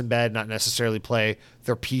Xbox in bed, not necessarily play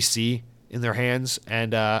their PC in their hands.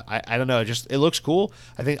 And I don't know, it looks cool.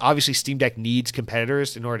 I think obviously Steam Deck needs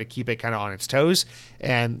competitors in order to keep it kind of on its toes,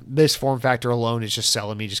 and this form factor alone is just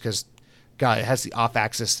selling me, just because God, it has the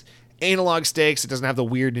off-axis analog sticks. It doesn't have the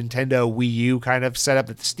weird Nintendo Wii U kind of setup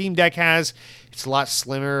that the Steam Deck has. It's a lot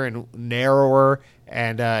slimmer and narrower,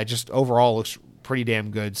 and just overall looks pretty damn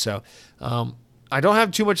good. So I don't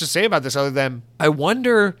have too much to say about this other than I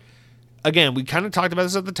wonder, again, we kind of talked about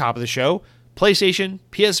this at the top of the show, PlayStation,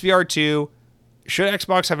 PSVR 2, should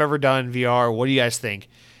Xbox have ever done VR? What do you guys think?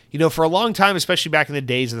 For a long time, especially back in the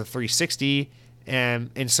days of the 360 and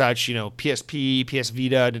such, PSP, PS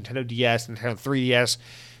Vita, Nintendo DS, Nintendo 3DS,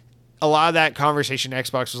 a lot of that conversation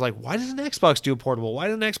Xbox was like, why doesn't Xbox do a portable? Why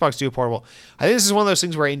doesn't Xbox do a portable? I think this is one of those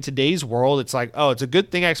things where in today's world, it's like, oh, it's a good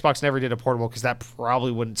thing Xbox never did a portable, because that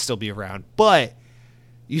probably wouldn't still be around. But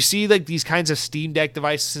you see like these kinds of Steam Deck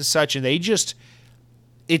devices and such, and they just,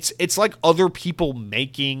 it's like other people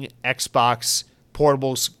making Xbox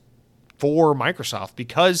portables for Microsoft,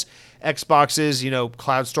 because Xbox's,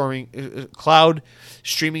 cloud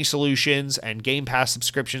streaming solutions and Game Pass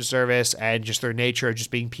subscription service, and just their nature of just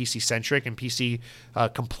being PC centric and PC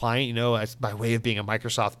compliant, as by way of being a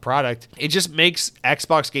Microsoft product, it just makes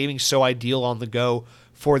Xbox gaming so ideal on the go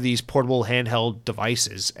for these portable handheld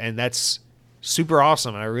devices, and that's super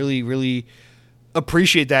awesome. And I really, really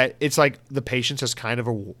appreciate that. It's like the patience has kind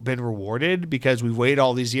of been rewarded, because we've waited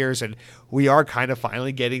all these years and we are kind of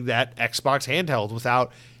finally getting that Xbox handheld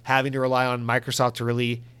without having to rely on Microsoft to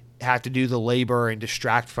really have to do the labor and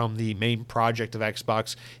distract from the main project of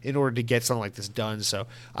Xbox in order to get something like this done. So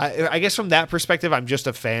I guess from that perspective, I'm just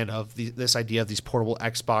a fan of this idea of these portable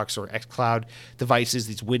Xbox or xCloud devices,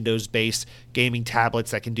 these Windows-based gaming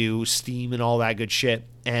tablets that can do Steam and all that good shit.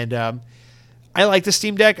 And I like the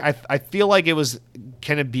Steam Deck. I feel like it was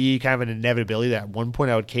going to be kind of an inevitability that at one point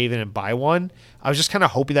I would cave in and buy one. I was just kind of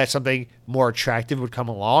hoping that something more attractive would come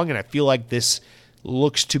along, and I feel like this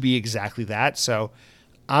looks to be exactly that. So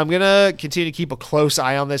I'm going to continue to keep a close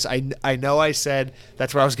eye on this. I know I said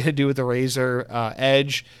that's what I was going to do with the Razer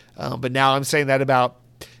Edge, but now I'm saying that about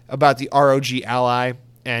the ROG Ally,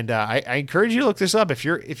 and I encourage you to look this up. If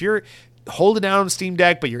you're holding down on Steam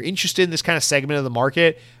Deck, but you're interested in this kind of segment of the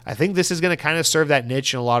market, I think this is going to kind of serve that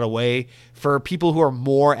niche in a lot of way for people who are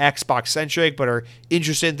more Xbox centric, but are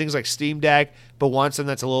interested in things like Steam Deck, but wants something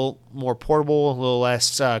that's a little more portable, a little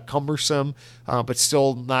less cumbersome, but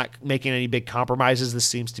still not making any big compromises, this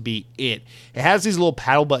seems to be it. It has these little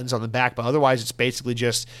paddle buttons on the back, but otherwise it's basically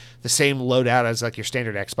just the same loadout as like your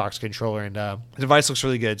standard Xbox controller, and the device looks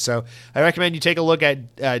really good. So I recommend you take a look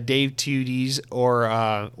at Dave 2D's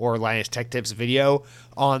or Linus Tech Tips video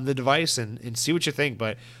on the device and see what you think.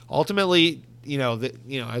 But ultimately,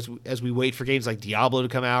 as we wait for games like Diablo to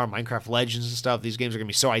come out or Minecraft Legends and stuff, these games are going to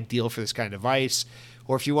be so ideal for this kind of device.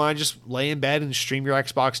 Or if you want to just lay in bed and stream your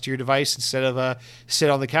Xbox to your device instead of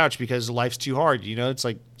sit on the couch because life's too hard,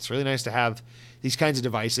 it's really nice to have these kinds of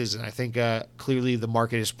devices. And I think clearly the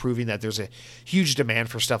market is proving that there's a huge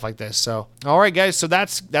demand for stuff like this. So, all right, guys. So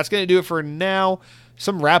that's going to do it for now.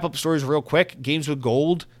 Some wrap-up stories real quick. Games with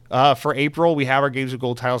Gold. For April, we have our Games with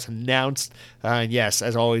Gold titles announced. And yes,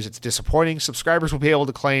 as always, it's disappointing. Subscribers will be able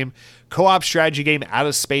to claim co-op strategy game Out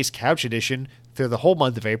of Space Couch Edition through the whole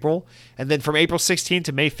month of April. And then from April 16th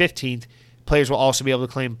to May 15th, players will also be able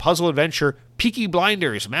to claim puzzle adventure Peaky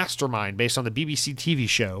Blinders Mastermind based on the BBC TV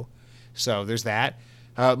show. So there's that.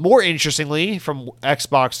 More interestingly, from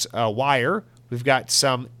Xbox Wire, we've got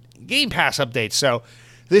some Game Pass updates. So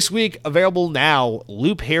this week, available now,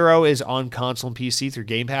 Loop Hero is on console and PC through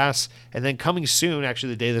Game Pass. And then coming soon,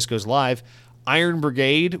 actually the day this goes live, Iron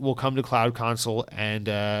Brigade will come to Cloud Console and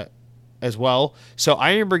as well. So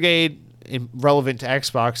Iron Brigade, relevant to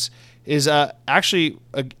Xbox, is actually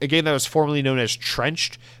a game that was formerly known as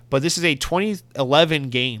Trenched. But this is a 2011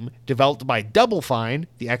 game developed by Double Fine,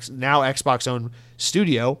 the now Xbox-owned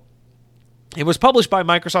studio. It was published by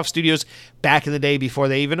Microsoft Studios back in the day before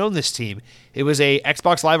they even owned this team. It was a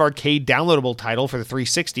Xbox Live Arcade downloadable title for the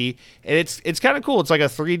 360, and it's kind of cool. It's like a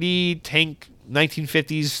 3D tank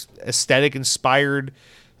 1950s aesthetic inspired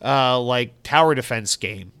like tower defense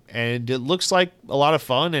game, and it looks like a lot of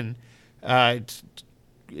fun, and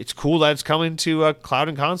it's cool that it's coming to cloud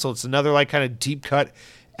and console. It's another like kind of deep cut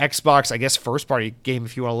Xbox, I guess, first party game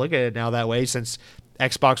if you want to look at it now that way, since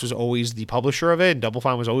Xbox was always the publisher of it, and Double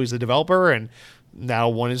Fine was always the developer, and now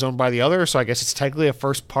one is owned by the other. So I guess it's technically a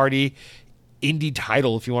first-party indie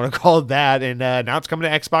title, if you want to call it that. And now it's coming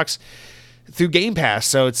to Xbox through Game Pass,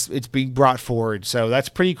 so it's being brought forward. So that's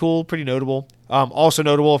pretty cool, pretty notable. Also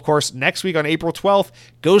notable, of course, next week on April 12th,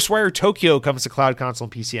 Ghostwire Tokyo comes to Cloud Console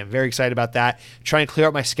and PC. I'm very excited about that. I'm trying to clear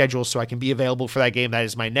up my schedule so I can be available for that game. That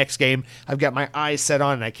is my next game I've got my eyes set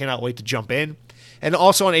on, and I cannot wait to jump in. And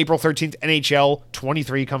also on April 13th, NHL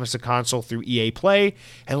 23 comes to console through EA Play.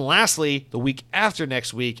 And lastly, the week after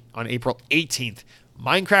next week, on April 18th,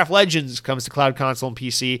 Minecraft Legends comes to Cloud Console and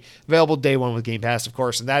PC, available day one with Game Pass, of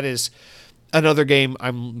course. And that is another game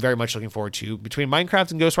I'm very much looking forward to. Between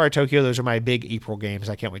Minecraft and Ghostwire Tokyo, those are my big April games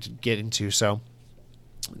I can't wait to get into. So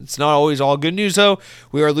it's not always all good news, though.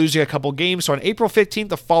 We are losing a couple games. So on April 15th,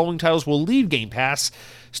 the following titles will leave Game Pass,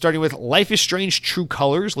 starting with Life is Strange True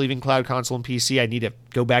Colors, leaving Cloud Console and PC. I need to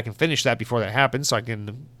go back and finish that before that happens so I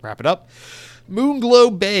can wrap it up.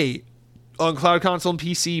 Moonglow Bay on Cloud Console and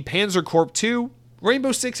PC. Panzer Corp 2,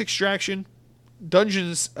 Rainbow Six Extraction,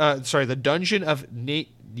 the Dungeon of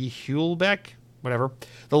Nihulbeck, whatever.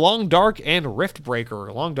 The Long Dark and Rift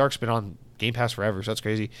Breaker. Long Dark's been on Game Pass forever, so that's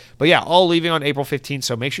crazy. But yeah, all leaving on April 15th,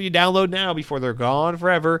 so make sure you download now before they're gone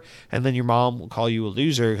forever, and then your mom will call you a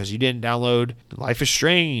loser because you didn't download Life is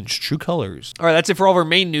Strange True Colors. All right, that's it for all of our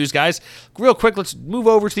main news, guys. Real quick, let's move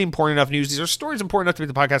over to the important enough news. These are stories important enough to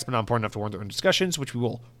make the podcast, but not important enough to warrant their own discussions, which we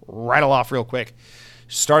will rattle off real quick.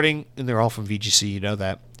 Starting, and they're all from VGC, you know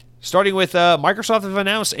that. Starting with Microsoft have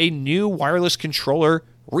announced a new wireless controller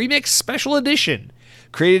Remix Special Edition.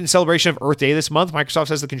 Created in celebration of Earth Day this month, Microsoft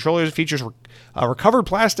says the controller features recovered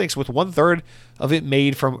plastics with 1/3 of it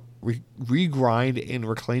made from regrind and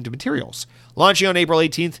reclaimed materials. Launching on April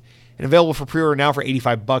 18th and available for pre-order now for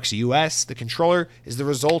 $85 US, the controller is the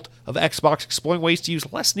result of Xbox exploring ways to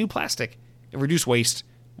use less new plastic and reduce waste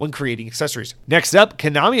when creating accessories. Next up,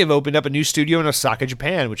 Konami have opened up a new studio in Osaka,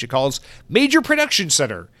 Japan, which it calls Major Production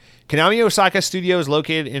Center. Konami Osaka Studio is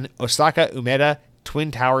located in Osaka Umeda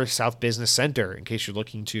Twin Towers South Business Center, in case you're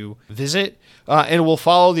looking to visit, and will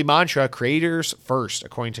follow the mantra, creators first,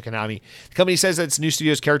 according to Konami. The company says that its new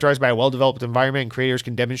studio is characterized by a well-developed environment and creators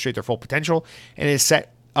can demonstrate their full potential, and is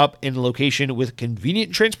set up in a location with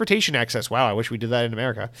convenient transportation access. Wow, I wish we did that in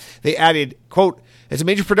America. They added, quote, "It's a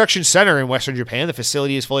major production center in Western Japan. The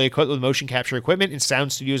facility is fully equipped with motion capture equipment and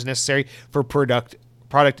sound studios necessary for product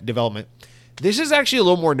development." This is actually a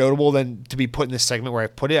little more notable than to be put in this segment where I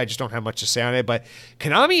put it. I just don't have much to say on it. But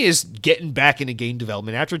Konami is getting back into game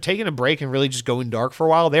development. After taking a break and really just going dark for a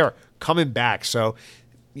while, they are coming back. So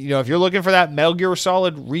if you're looking for that Metal Gear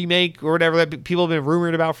Solid remake or whatever that people have been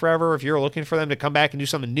rumored about forever, if you're looking for them to come back and do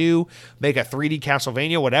something new, make a 3D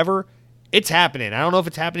Castlevania, whatever, it's happening. I don't know if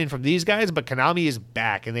it's happening from these guys, but Konami is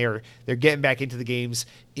back, and they're getting back into the games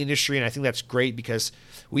industry, and I think that's great because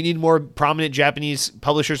we need more prominent Japanese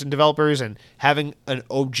publishers and developers, and having an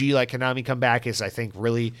OG like Konami come back is, I think,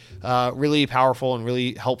 really powerful and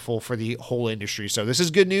really helpful for the whole industry. So this is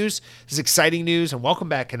good news. This is exciting news, and welcome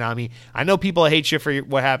back, Konami. I know people hate you for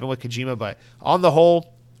what happened with Kojima, but on the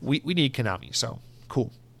whole, we need Konami, so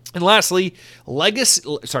cool. And lastly,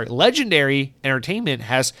 Legendary Entertainment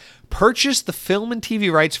has purchased the film and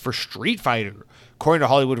TV rights for Street Fighter. According to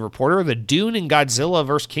Hollywood Reporter, the Dune and Godzilla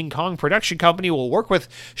vs. King Kong production company will work with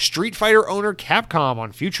Street Fighter owner Capcom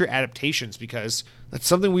on future adaptations because that's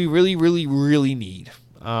something we really, really, really need.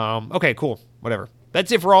 Okay, cool. Whatever.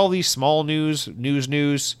 That's it for all these small news,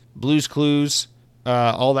 Blues Clues,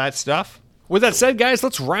 all that stuff. With that said, guys,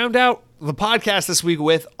 let's round out the podcast this week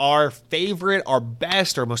with our favorite, our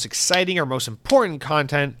best, our most exciting, our most important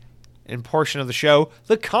content and portion of the show,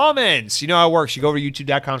 the comments. You know how it works. You go over to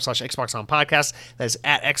youtube.com/XboxOnPodcast. That's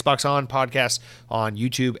at Xbox On Podcast on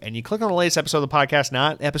YouTube. And you click on the latest episode of the podcast,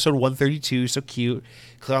 not episode 132, so cute.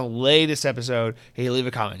 Click on the latest episode. Hey, leave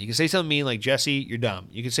a comment. You can say something mean like, Jesse, you're dumb.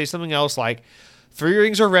 You can say something else like, 3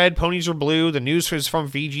 rings are red, ponies are blue. The news is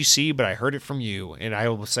from VGC, but I heard it from you. And I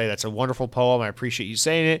will say that's a wonderful poem. I appreciate you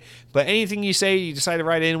saying it. But anything you say, you decide to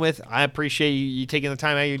write in with, I appreciate you taking the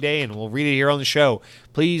time out of your day, and we'll read it here on the show.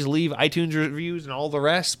 Please leave iTunes reviews and all the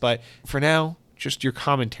rest. But for now, just your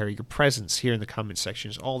commentary, your presence here in the comment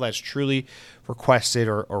section is all that's truly requested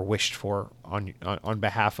or wished for on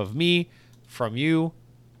behalf of me, from you,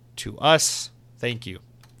 to us. Thank you.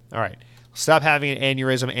 All right. Stop having an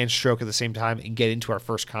aneurysm and stroke at the same time and get into our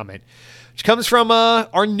first comment, which comes from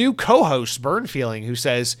our new co-host, Burn Feeling, who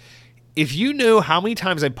says, if you knew how many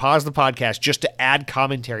times I pause the podcast just to add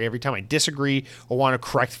commentary every time I disagree or want to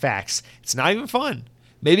correct facts, it's not even fun.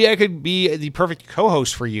 Maybe I could be the perfect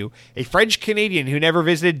co-host for you, a French-Canadian who never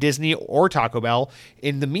visited Disney or Taco Bell.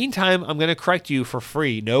 In the meantime, I'm going to correct you for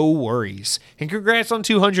free. No worries. And congrats on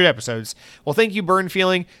 200 episodes. Well, thank you, Burn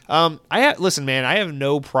Feeling. Listen, man, I have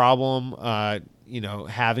no problem,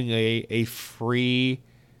 having a free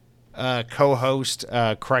co-host,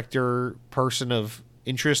 corrector, person of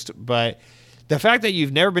interest, but the fact that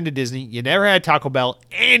you've never been to Disney, you never had Taco Bell,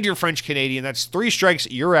 and you're French-Canadian, that's 3 strikes,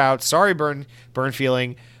 you're out. Sorry, Burn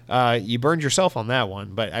Feeling. You burned yourself on that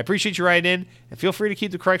one. But I appreciate you writing in, and feel free to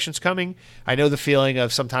keep the corrections coming. I know the feeling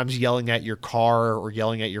of sometimes yelling at your car or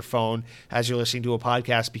yelling at your phone as you're listening to a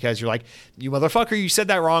podcast because you're like, you motherfucker, you said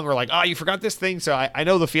that wrong, or like, oh, you forgot this thing. So I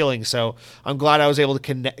know the feeling. So I'm glad I was able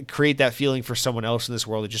to create that feeling for someone else in this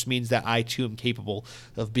world. It just means that I, too, am capable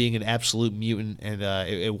of being an absolute mutant, and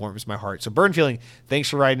it warms my heart. So Burn Feeling, thanks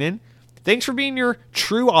for writing in. Thanks for being your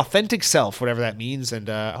true, authentic self, whatever that means, and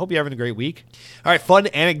I hope you're having a great week. All right, fun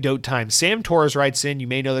anecdote time. Sam Torres writes in, you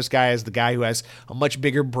may know this guy as the guy who has a much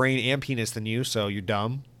bigger brain and penis than you, so you're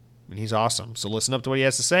dumb, and he's awesome. So listen up to what he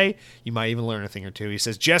has to say. You might even learn a thing or two. He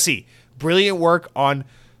says, Jesse, brilliant work on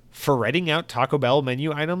ferreting out Taco Bell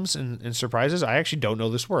menu items and surprises. I actually don't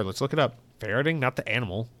know this word. Let's look it up. Ferreting, not the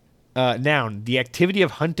animal. Noun, the activity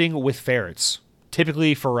of hunting with ferrets,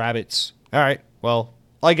 typically for rabbits. All right, well,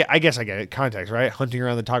 I guess I get it. Context, right? Hunting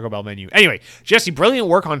around the Taco Bell menu. Anyway, Jesse, brilliant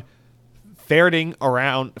work on ferreting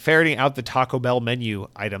out the Taco Bell menu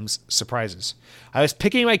items surprises. I was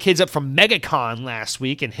picking my kids up from MegaCon last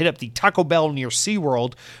week and hit up the Taco Bell near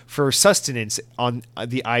SeaWorld for sustenance on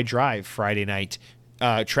the iDrive Friday night.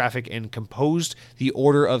 Traffic and composed the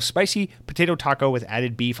order of spicy potato taco with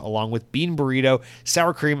added beef along with bean burrito,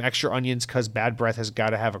 sour cream, extra onions, cause bad breath has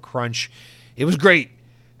got to have a crunch. It was great.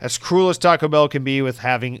 As cruel as Taco Bell can be with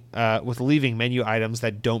leaving menu items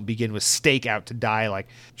that don't begin with steak out to die, like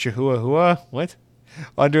Chihuahua, what?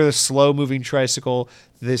 Under the slow-moving tricycle,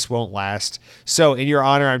 this won't last. So, in your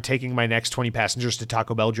honor, I'm taking my next 20 passengers to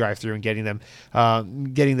Taco Bell drive-thru and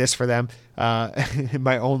getting this for them.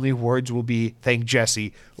 My only words will be, thank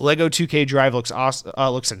Jesse. Lego 2K Drive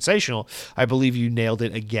looks sensational. I believe you nailed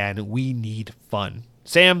it again. We need fun.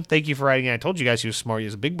 Sam, thank you for writing in. I told you guys he was smart. He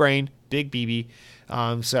has a big brain, big BB.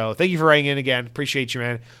 So thank you for writing in again. Appreciate you,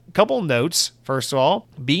 man. A couple notes. First of all,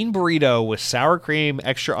 bean burrito with sour cream,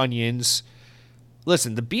 extra onions.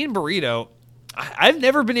 Listen, the bean burrito, I've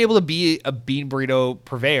never been able to be a bean burrito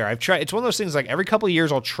purveyor. I've tried. It's one of those things like every couple of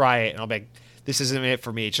years I'll try it and I'll be like, this isn't it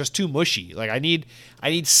for me. It's just too mushy. Like I need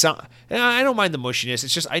some, I don't mind the mushiness.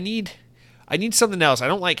 It's just, I need something else. I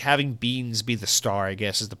don't like having beans be the star, I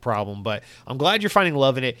guess is the problem, but I'm glad you're finding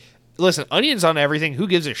love in it. listen, onions on everything. Who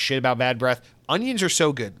gives a shit about bad breath? Onions are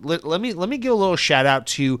so good. Let me give a little shout out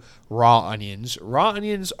to raw onions. Raw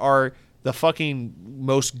onions are the fucking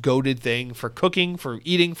most goated thing for cooking, for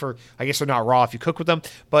eating, for, I guess they're not raw if you cook with them,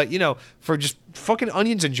 but for just fucking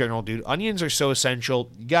onions in general, dude. Onions are so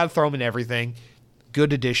essential. You gotta throw them in everything.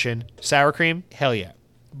 Good addition. Sour cream, hell yeah.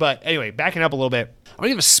 But anyway, backing up a little bit, I'm gonna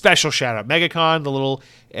give a special shout out. MegaCon, the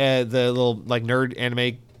little like nerd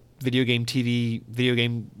anime video game TV, video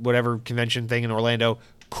game whatever convention thing in Orlando.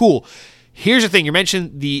 Cool. Here's the thing. You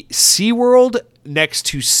mentioned the SeaWorld next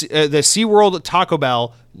to the SeaWorld Taco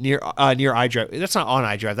Bell near iDrive. That's not on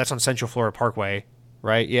iDrive. That's on Central Florida Parkway,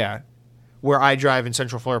 right? Yeah. Where iDrive and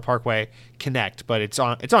Central Florida Parkway connect, but it's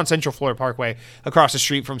on Central Florida Parkway across the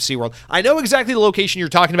street from SeaWorld. I know exactly the location you're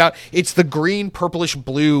talking about. It's the green, purplish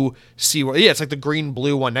blue SeaWorld. Yeah, it's like the green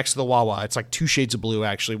blue one next to the Wawa. It's like 2 shades of blue,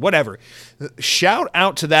 actually. Whatever. Shout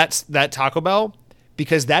out to that Taco Bell,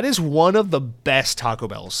 because that is one of the best Taco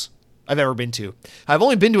Bells I've ever been to. I've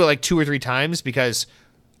only been to it like 2 or 3 times because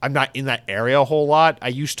I'm not in that area a whole lot. I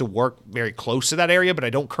used to work very close to that area, but I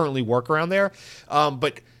don't currently work around there.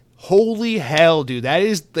 But holy hell, dude, that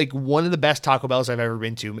is like one of the best Taco Bells I've ever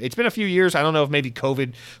been to. It's been a few years. I don't know if maybe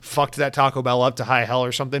COVID fucked that Taco Bell up to high hell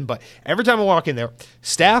or something, but every time I walk in there,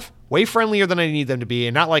 staff way friendlier than I need them to be,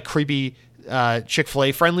 and not like creepy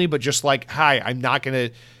Chick-fil-A friendly, but just like, hi, I'm not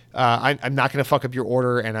gonna fuck up your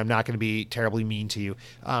order, and I'm not gonna be terribly mean to you.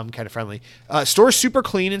 Kind of friendly. Store's super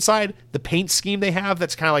clean inside. The paint scheme they have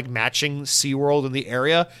that's kind of like matching SeaWorld in the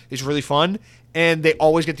area is really fun. And they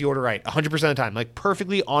always get the order right 100% of the time, like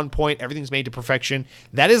perfectly on point. Everything's made to perfection.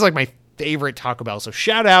 That is like my favorite Taco Bell. So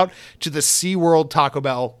shout out to the SeaWorld Taco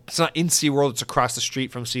Bell. It's not in SeaWorld. It's across the street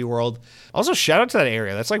from SeaWorld. Also, shout out to that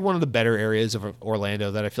area. That's like one of the better areas of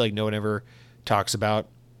Orlando that I feel like no one ever talks about.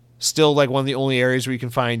 Still like one of the only areas where you can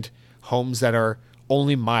find homes that are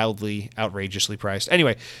only mildly outrageously priced.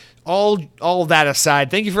 Anyway, all that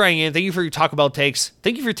aside, thank you for writing in. Thank you for your Taco Bell takes.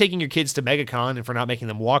 Thank you for taking your kids to MegaCon and for not making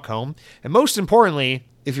them walk home. And most importantly,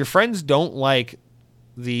 if your friends don't like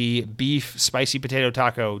the beef spicy potato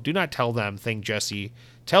taco, do not tell them, thank Jesse.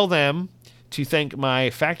 Tell them to thank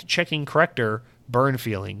my fact-checking corrector, Burn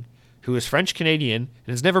Feeling, who is French-Canadian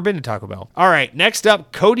and has never been to Taco Bell. All right, next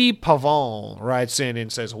up, Cody Pavon writes in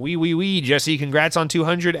and says, oui, Jesse, congrats on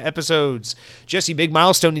 200 episodes. Jesse, big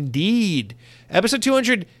milestone indeed. Episode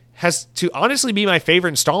 200 has to honestly be my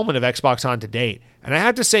favorite installment of Xbox On to date. And I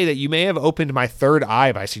have to say that you may have opened my third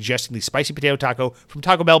eye by suggesting the spicy potato taco from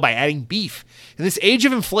Taco Bell by adding beef. In this age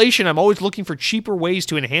of inflation, I'm always looking for cheaper ways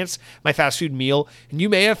to enhance my fast food meal, and you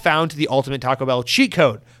may have found the ultimate Taco Bell cheat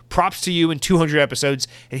code. Props to you in 200 episodes,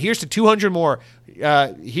 and here's to 200 more.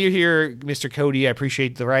 Here, Mr. Cody. I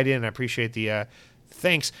appreciate the write-in. I appreciate the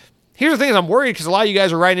thanks. Here's the thing is I'm worried because a lot of you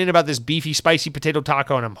guys are writing in about this beefy, spicy potato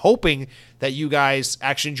taco, and I'm hoping that you guys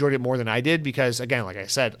actually enjoyed it more than I did because, again, like I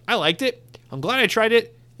said, I liked it. I'm glad I tried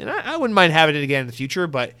it, and I wouldn't mind having it again in the future,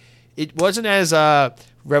 but it wasn't as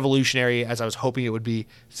revolutionary as I was hoping it would be.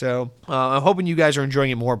 So I'm hoping you guys are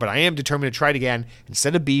enjoying it more, but I am determined to try it again.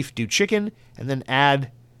 Instead of beef, do chicken, and then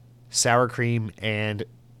add sour cream and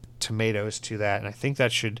tomatoes to that, and I think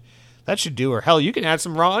that should do her. Hell, you can add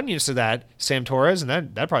some raw onions to that, Sam Torres, and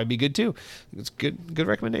that'd probably be good too. It's good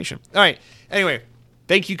recommendation. All right. Anyway,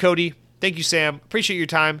 thank you, Cody. Thank you, Sam. Appreciate your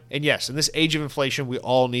time. And yes, in this age of inflation, we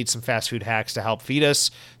all need some fast food hacks to help feed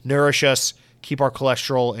us, nourish us, keep our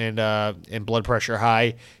cholesterol and blood pressure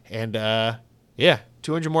high. And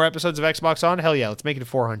 200 more episodes of Xbox On. Hell yeah, let's make it to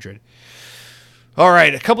 400. All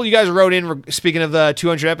right, a couple of you guys wrote in speaking of the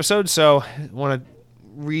 200 episodes, so I want to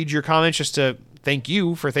read your comments just to thank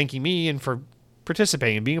you for thanking me and for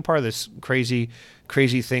participating and being a part of this crazy,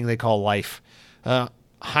 crazy thing they call life.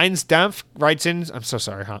 Heinz Dampf writes in. I'm so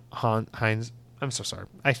sorry, Heinz. I'm so sorry.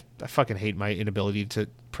 I fucking hate my inability to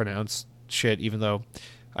pronounce shit, even though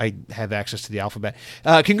I have access to the alphabet.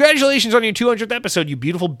 Congratulations on your 200th episode, you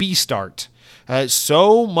beautiful B-start.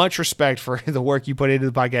 So much respect for the work you put into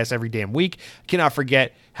the podcast every damn week. I cannot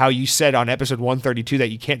forget how you said on episode 132 that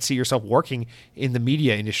you can't see yourself working in the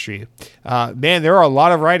media industry. Man, there are a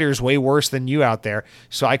lot of writers way worse than you out there,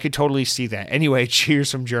 so I could totally see that. Anyway, cheers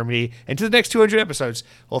from Germany, and to the next 200 episodes.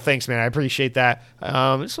 Well, thanks, man. I appreciate that.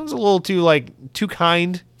 This one's a little too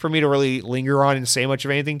kind for me to really linger on and say much of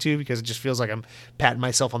anything to, because it just feels like I'm patting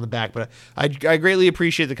myself on the back. But I greatly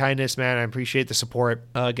appreciate the kindness, man. I appreciate the support.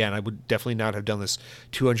 Again, I would definitely not have done this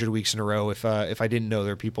 200 weeks in a row if I didn't know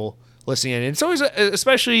there are people listening in. And it's always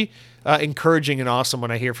especially encouraging and awesome when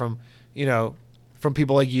I hear from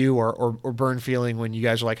people like you or Burn Feeling, when you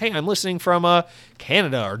guys are like, hey, I'm listening from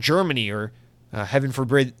Canada or Germany or Heaven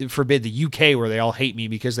forbid the UK, where they all hate me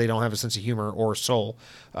because they don't have a sense of humor or soul.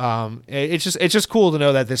 It's just cool to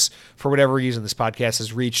know that this, for whatever reason, this podcast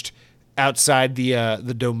has reached outside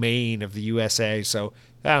the domain of the USA. So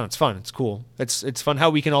I don't know, it's fun. It's cool. It's fun how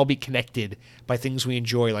we can all be connected by things we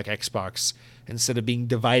enjoy, like Xbox, instead of being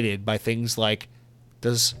divided by things like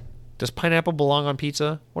does pineapple belong on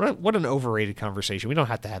pizza? What an overrated conversation. We don't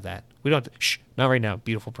have to have that. We don't. Shh, not right now.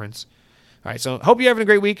 Beautiful Prince. All right. So hope you're having a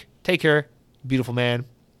great week. Take care. Beautiful man.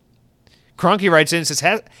 Cronky writes in and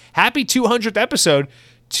says, happy 200th episode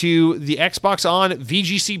to the Xbox On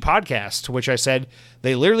VGC podcast, to which I said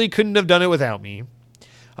they literally couldn't have done it without me.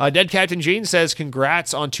 Dead Captain James says,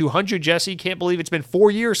 congrats on 200, Jesse. Can't believe it's been 4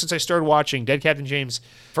 years since I started watching. Dead Captain James,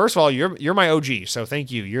 first of all, you're my OG, so thank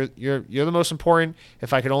you. You're the most important.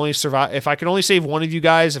 If I could only save one of you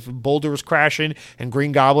guys, if Boulder was crashing and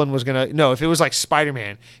Green Goblin was if it was like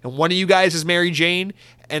Spider-Man and one of you guys is Mary Jane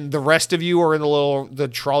and the rest of you are in the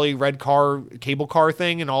trolley red car cable car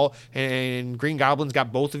thing and Green Goblin's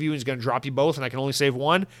got both of you and he's gonna drop you both and I can only save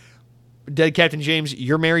one. Dead Captain James,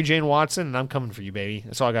 you're Mary Jane Watson, and I'm coming for you, baby.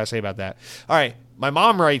 That's all I got to say about that. All right. My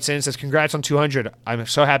mom writes in and says, congrats on 200. I'm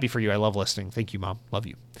so happy for you. I love listening. Thank you, Mom. Love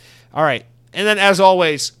you. All right. And then, as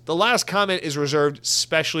always, the last comment is reserved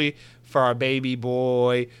specially for our baby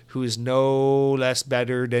boy, who is no less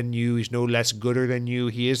better than you. He's no less gooder than you.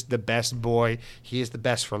 He is the best boy. He is the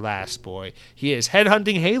best for last boy. He is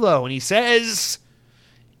headhunting Halo, and he says,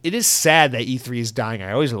 it is sad that E3 is dying.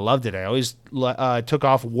 I always loved it. I always took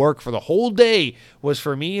off work for the whole day was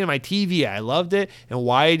for me and my TV. I loved it. And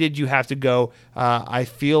why did you have to go? I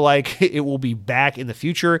feel like it will be back in the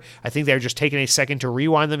future. I think they're just taking a second to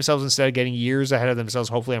rewind themselves instead of getting years ahead of themselves.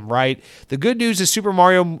 Hopefully I'm right. The good news is Super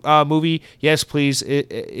Mario movie. Yes, please. It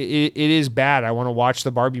is bad. I want to watch the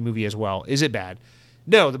Barbie movie as well. Is it bad?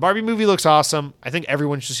 No, the Barbie movie looks awesome. I think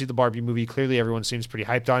everyone should see the Barbie movie. Clearly everyone seems pretty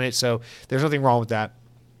hyped on it. So there's nothing wrong with that.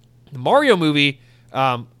 The Mario movie,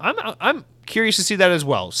 I'm curious to see that as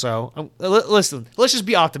well. So listen, let's just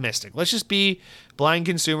be optimistic. Let's just be blind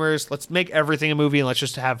consumers. Let's make everything a movie and let's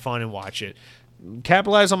just have fun and watch it.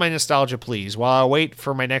 Capitalize on my nostalgia, please. While I wait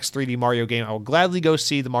for my next 3D Mario game, I will gladly go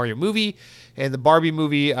see the Mario movie. And the Barbie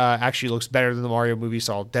movie actually looks better than the Mario movie,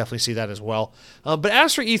 so I'll definitely see that as well. But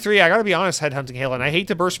as for E3, I got to be honest, Headhunting Halo, and I hate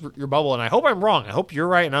to burst your bubble, and I hope I'm wrong. I hope you're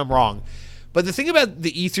right and I'm wrong. But the thing about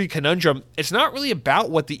the E3 conundrum, it's not really about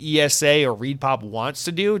what the ESA or ReedPop wants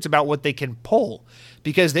to do. It's about what they can pull,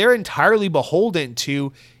 because they're entirely beholden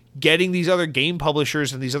to getting these other game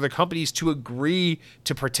publishers and these other companies to agree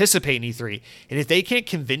to participate in E3. And if they can't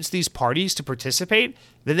convince these parties to participate,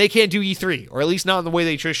 then they can't do E3, or at least not in the way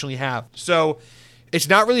they traditionally have. So it's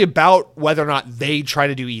not really about whether or not they try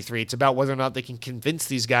to do E3. It's about whether or not they can convince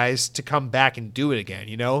these guys to come back and do it again,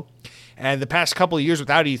 you know? And the past couple of years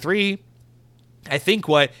without E3, I think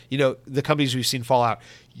the companies we've seen fall out,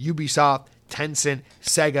 Ubisoft, Tencent,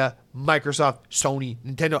 Sega, Microsoft, Sony,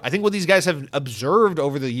 Nintendo, I think what these guys have observed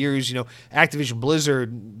over the years, Activision,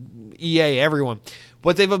 Blizzard, EA, everyone,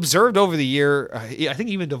 what they've observed over the year, I think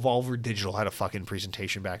even Devolver Digital had a fucking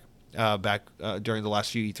presentation back during the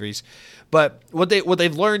last few E3s. But what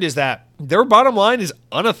they've learned is that their bottom line is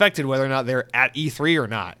unaffected whether or not they're at E3 or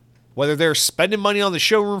not. Whether they're spending money on the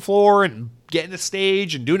showroom floor and getting a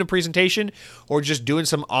stage and doing a presentation, or just doing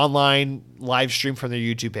some online live stream from their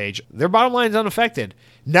YouTube page, their bottom line is unaffected.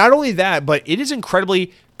 Not only that, but it is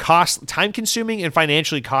incredibly time-consuming and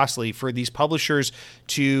financially costly for these publishers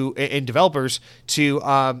and developers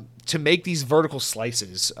to make these vertical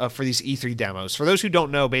slices for these E3 demos. For those who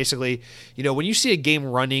don't know, basically, when you see a game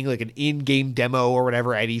running, like an in-game demo or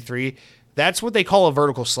whatever at E3, that's what they call a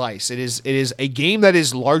vertical slice. It is a game that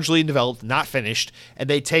is largely developed, not finished, and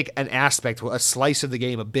they take an aspect, a slice of the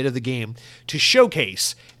game, a bit of the game, to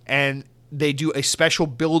showcase, and they do a special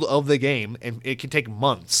build of the game, and it can take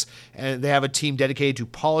months. And they have a team dedicated to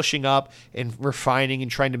polishing up and refining and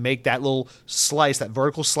trying to make that little slice, that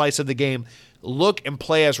vertical slice of the game, look and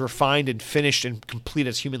play as refined and finished and complete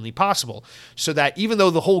as humanly possible. So that even though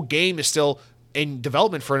the whole game is still in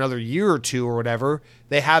development for another year or two or whatever,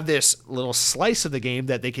 they have this little slice of the game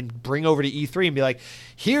that they can bring over to E3 and be like,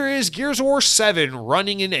 here is Gears of War 7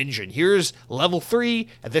 running an engine. Here's level 3.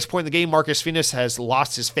 At this point in the game, Marcus Phoenix has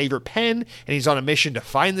lost his favorite pen, and he's on a mission to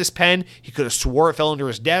find this pen. He could have swore it fell under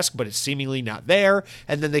his desk, but it's seemingly not there.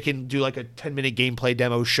 And then they can do like a 10-minute gameplay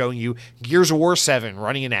demo showing you Gears of War 7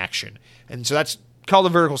 running in action. And so that's called a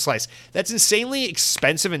vertical slice. That's insanely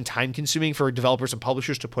expensive and time consuming for developers and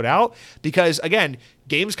publishers to put out because, again,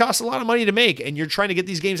 games cost a lot of money to make, and you're trying to get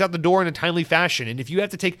these games out the door in a timely fashion. And if you have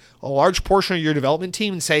to take a large portion of your development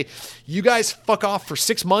team and say, you guys fuck off for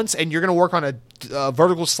 6 months and you're going to work on a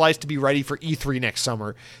vertical slice to be ready for E3 next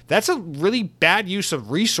summer, that's a really bad use of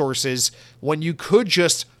resources when you could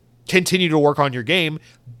just continue to work on your game,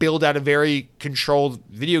 build out a very controlled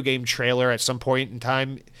video game trailer at some point in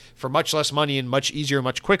time for much less money and much easier,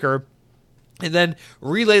 much quicker, and then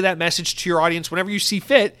relay that message to your audience whenever you see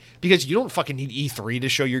fit, because you don't fucking need E3 to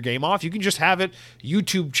show your game off. You can just have it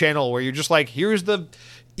YouTube channel where you're just like, here's the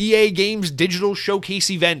EA Games digital showcase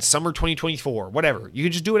event, summer 2024, whatever. You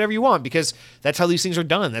can just do whatever you want because that's how these things are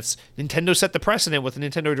done. That's Nintendo set the precedent with the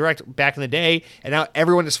Nintendo Direct back in the day, and now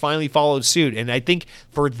everyone has finally followed suit. And I think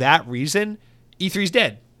for that reason, E3's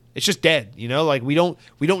dead. It's just dead, you know. Like we don't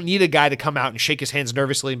need a guy to come out and shake his hands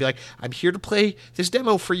nervously and be like, "I'm here to play this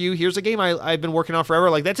demo for you. Here's a game I've been working on forever."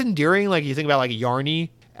 Like that's endearing. Like you think about like Yarny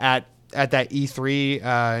at that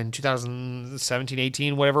E3 in 2017,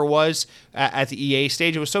 18, whatever it was, at the EA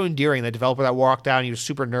stage. It was so endearing. The developer that walked out, and he was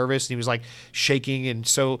super nervous, and he was like shaking and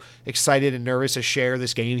so excited and nervous to share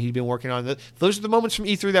this game he'd been working on. Those are the moments from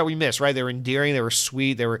E3 that we miss, right? They were endearing, they were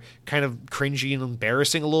sweet, they were kind of cringy and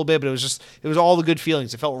embarrassing a little bit, but it was all the good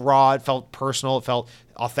feelings. It felt raw, it felt personal, it felt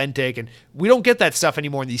authentic, and we don't get that stuff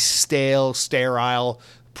anymore in these stale, sterile,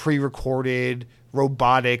 pre-recorded,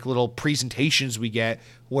 robotic little presentations we get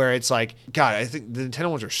where it's like, God, I think the Nintendo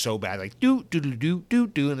ones are so bad. Like, do,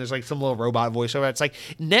 and there's like some little robot voiceover. It's like,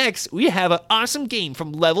 next, we have an awesome game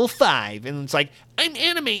from level 5. And it's like, I'm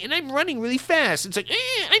anime and I'm running really fast. It's like,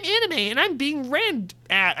 I'm anime and I'm being ran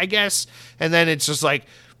at, I guess. And then it's just like,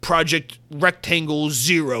 Project Rectangle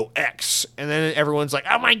 0X. And then everyone's like,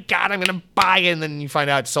 oh my God, I'm going to buy it. And then you find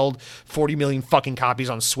out it sold 40 million fucking copies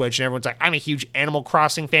on Switch. And everyone's like, I'm a huge Animal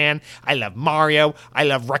Crossing fan. I love Mario. I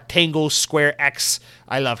love Rectangle Square X.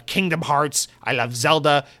 I love Kingdom Hearts. I love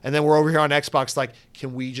Zelda. And then we're over here on Xbox like,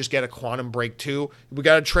 can we just get a Quantum Break 2? We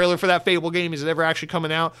got a trailer for that Fable game. Is it ever actually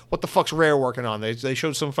coming out? What the fuck's Rare working on? They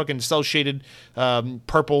showed some fucking cel-shaded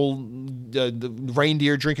purple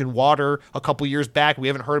reindeer drinking water a couple years back. We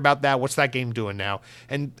haven't heard about that. What's that game doing now?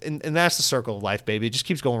 And that's the circle of life, baby. It just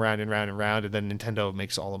keeps going round and round and round, and then Nintendo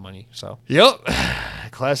makes all the money. So, yep.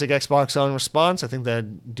 Classic Xbox selling response. I think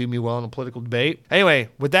that'd do me well in a political debate. Anyway,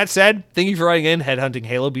 with that said, thank you for writing in, Headhunting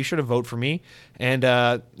Halo. Be sure to vote for me. And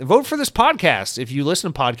vote for this podcast. If you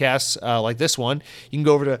listen to podcasts like this one, you can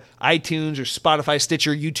go over to iTunes or Spotify,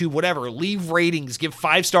 Stitcher, YouTube, whatever. Leave ratings. Give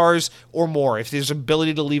 5 stars or more. If there's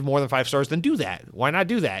ability to leave more than 5 stars, then do that. Why not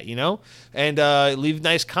do that, you know? And leave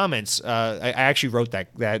nice comments. I actually wrote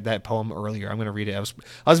that poem earlier. I'm going to read it.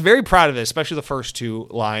 I was very proud of it, especially the first 2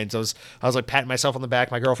 lines. I was like patting myself on the back.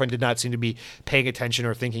 My girlfriend did not seem to be paying attention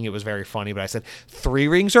or thinking it was very funny, but I said, 3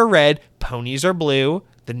 rings are red, ponies are blue.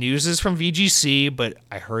 The news is from VGC, but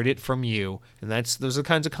I heard it from you. And those are the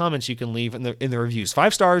kinds of comments you can leave in the reviews.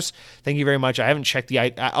 5 stars. Thank you very much. I haven't checked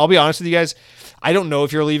I'll be honest with you guys. I don't know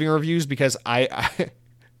if you're leaving reviews because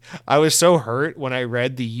I was so hurt when I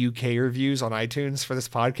read the UK reviews on iTunes for this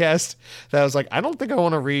podcast that I was like, I don't think I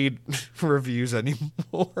want to read reviews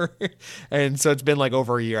anymore. And so it's been like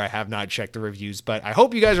over a year I have not checked the reviews, but I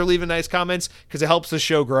hope you guys are leaving nice comments because it helps the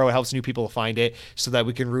show grow. It helps new people find it so that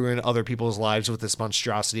we can ruin other people's lives with this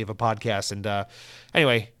monstrosity of a podcast. And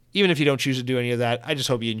anyway, even if you don't choose to do any of that, I just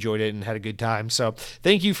hope you enjoyed it and had a good time. So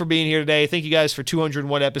thank you for being here today. Thank you guys for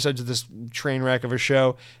 201 episodes of this train wreck of a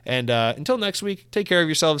show. And until next week, take care of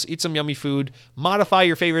yourselves. Eat some yummy food. Modify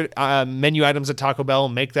your favorite menu items at Taco Bell.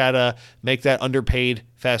 Make that underpaid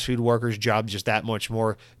fast food worker's job just that much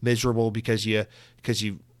more miserable because you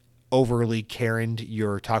overly Karened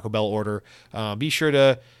your Taco Bell order. Be sure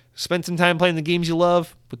to spend some time playing the games you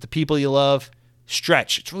love with the people you love.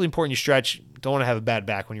 Stretch. It's really important you stretch. Don't want to have a bad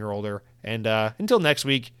back when you're older. And until next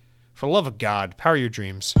week, for the love of God, power your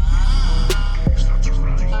dreams.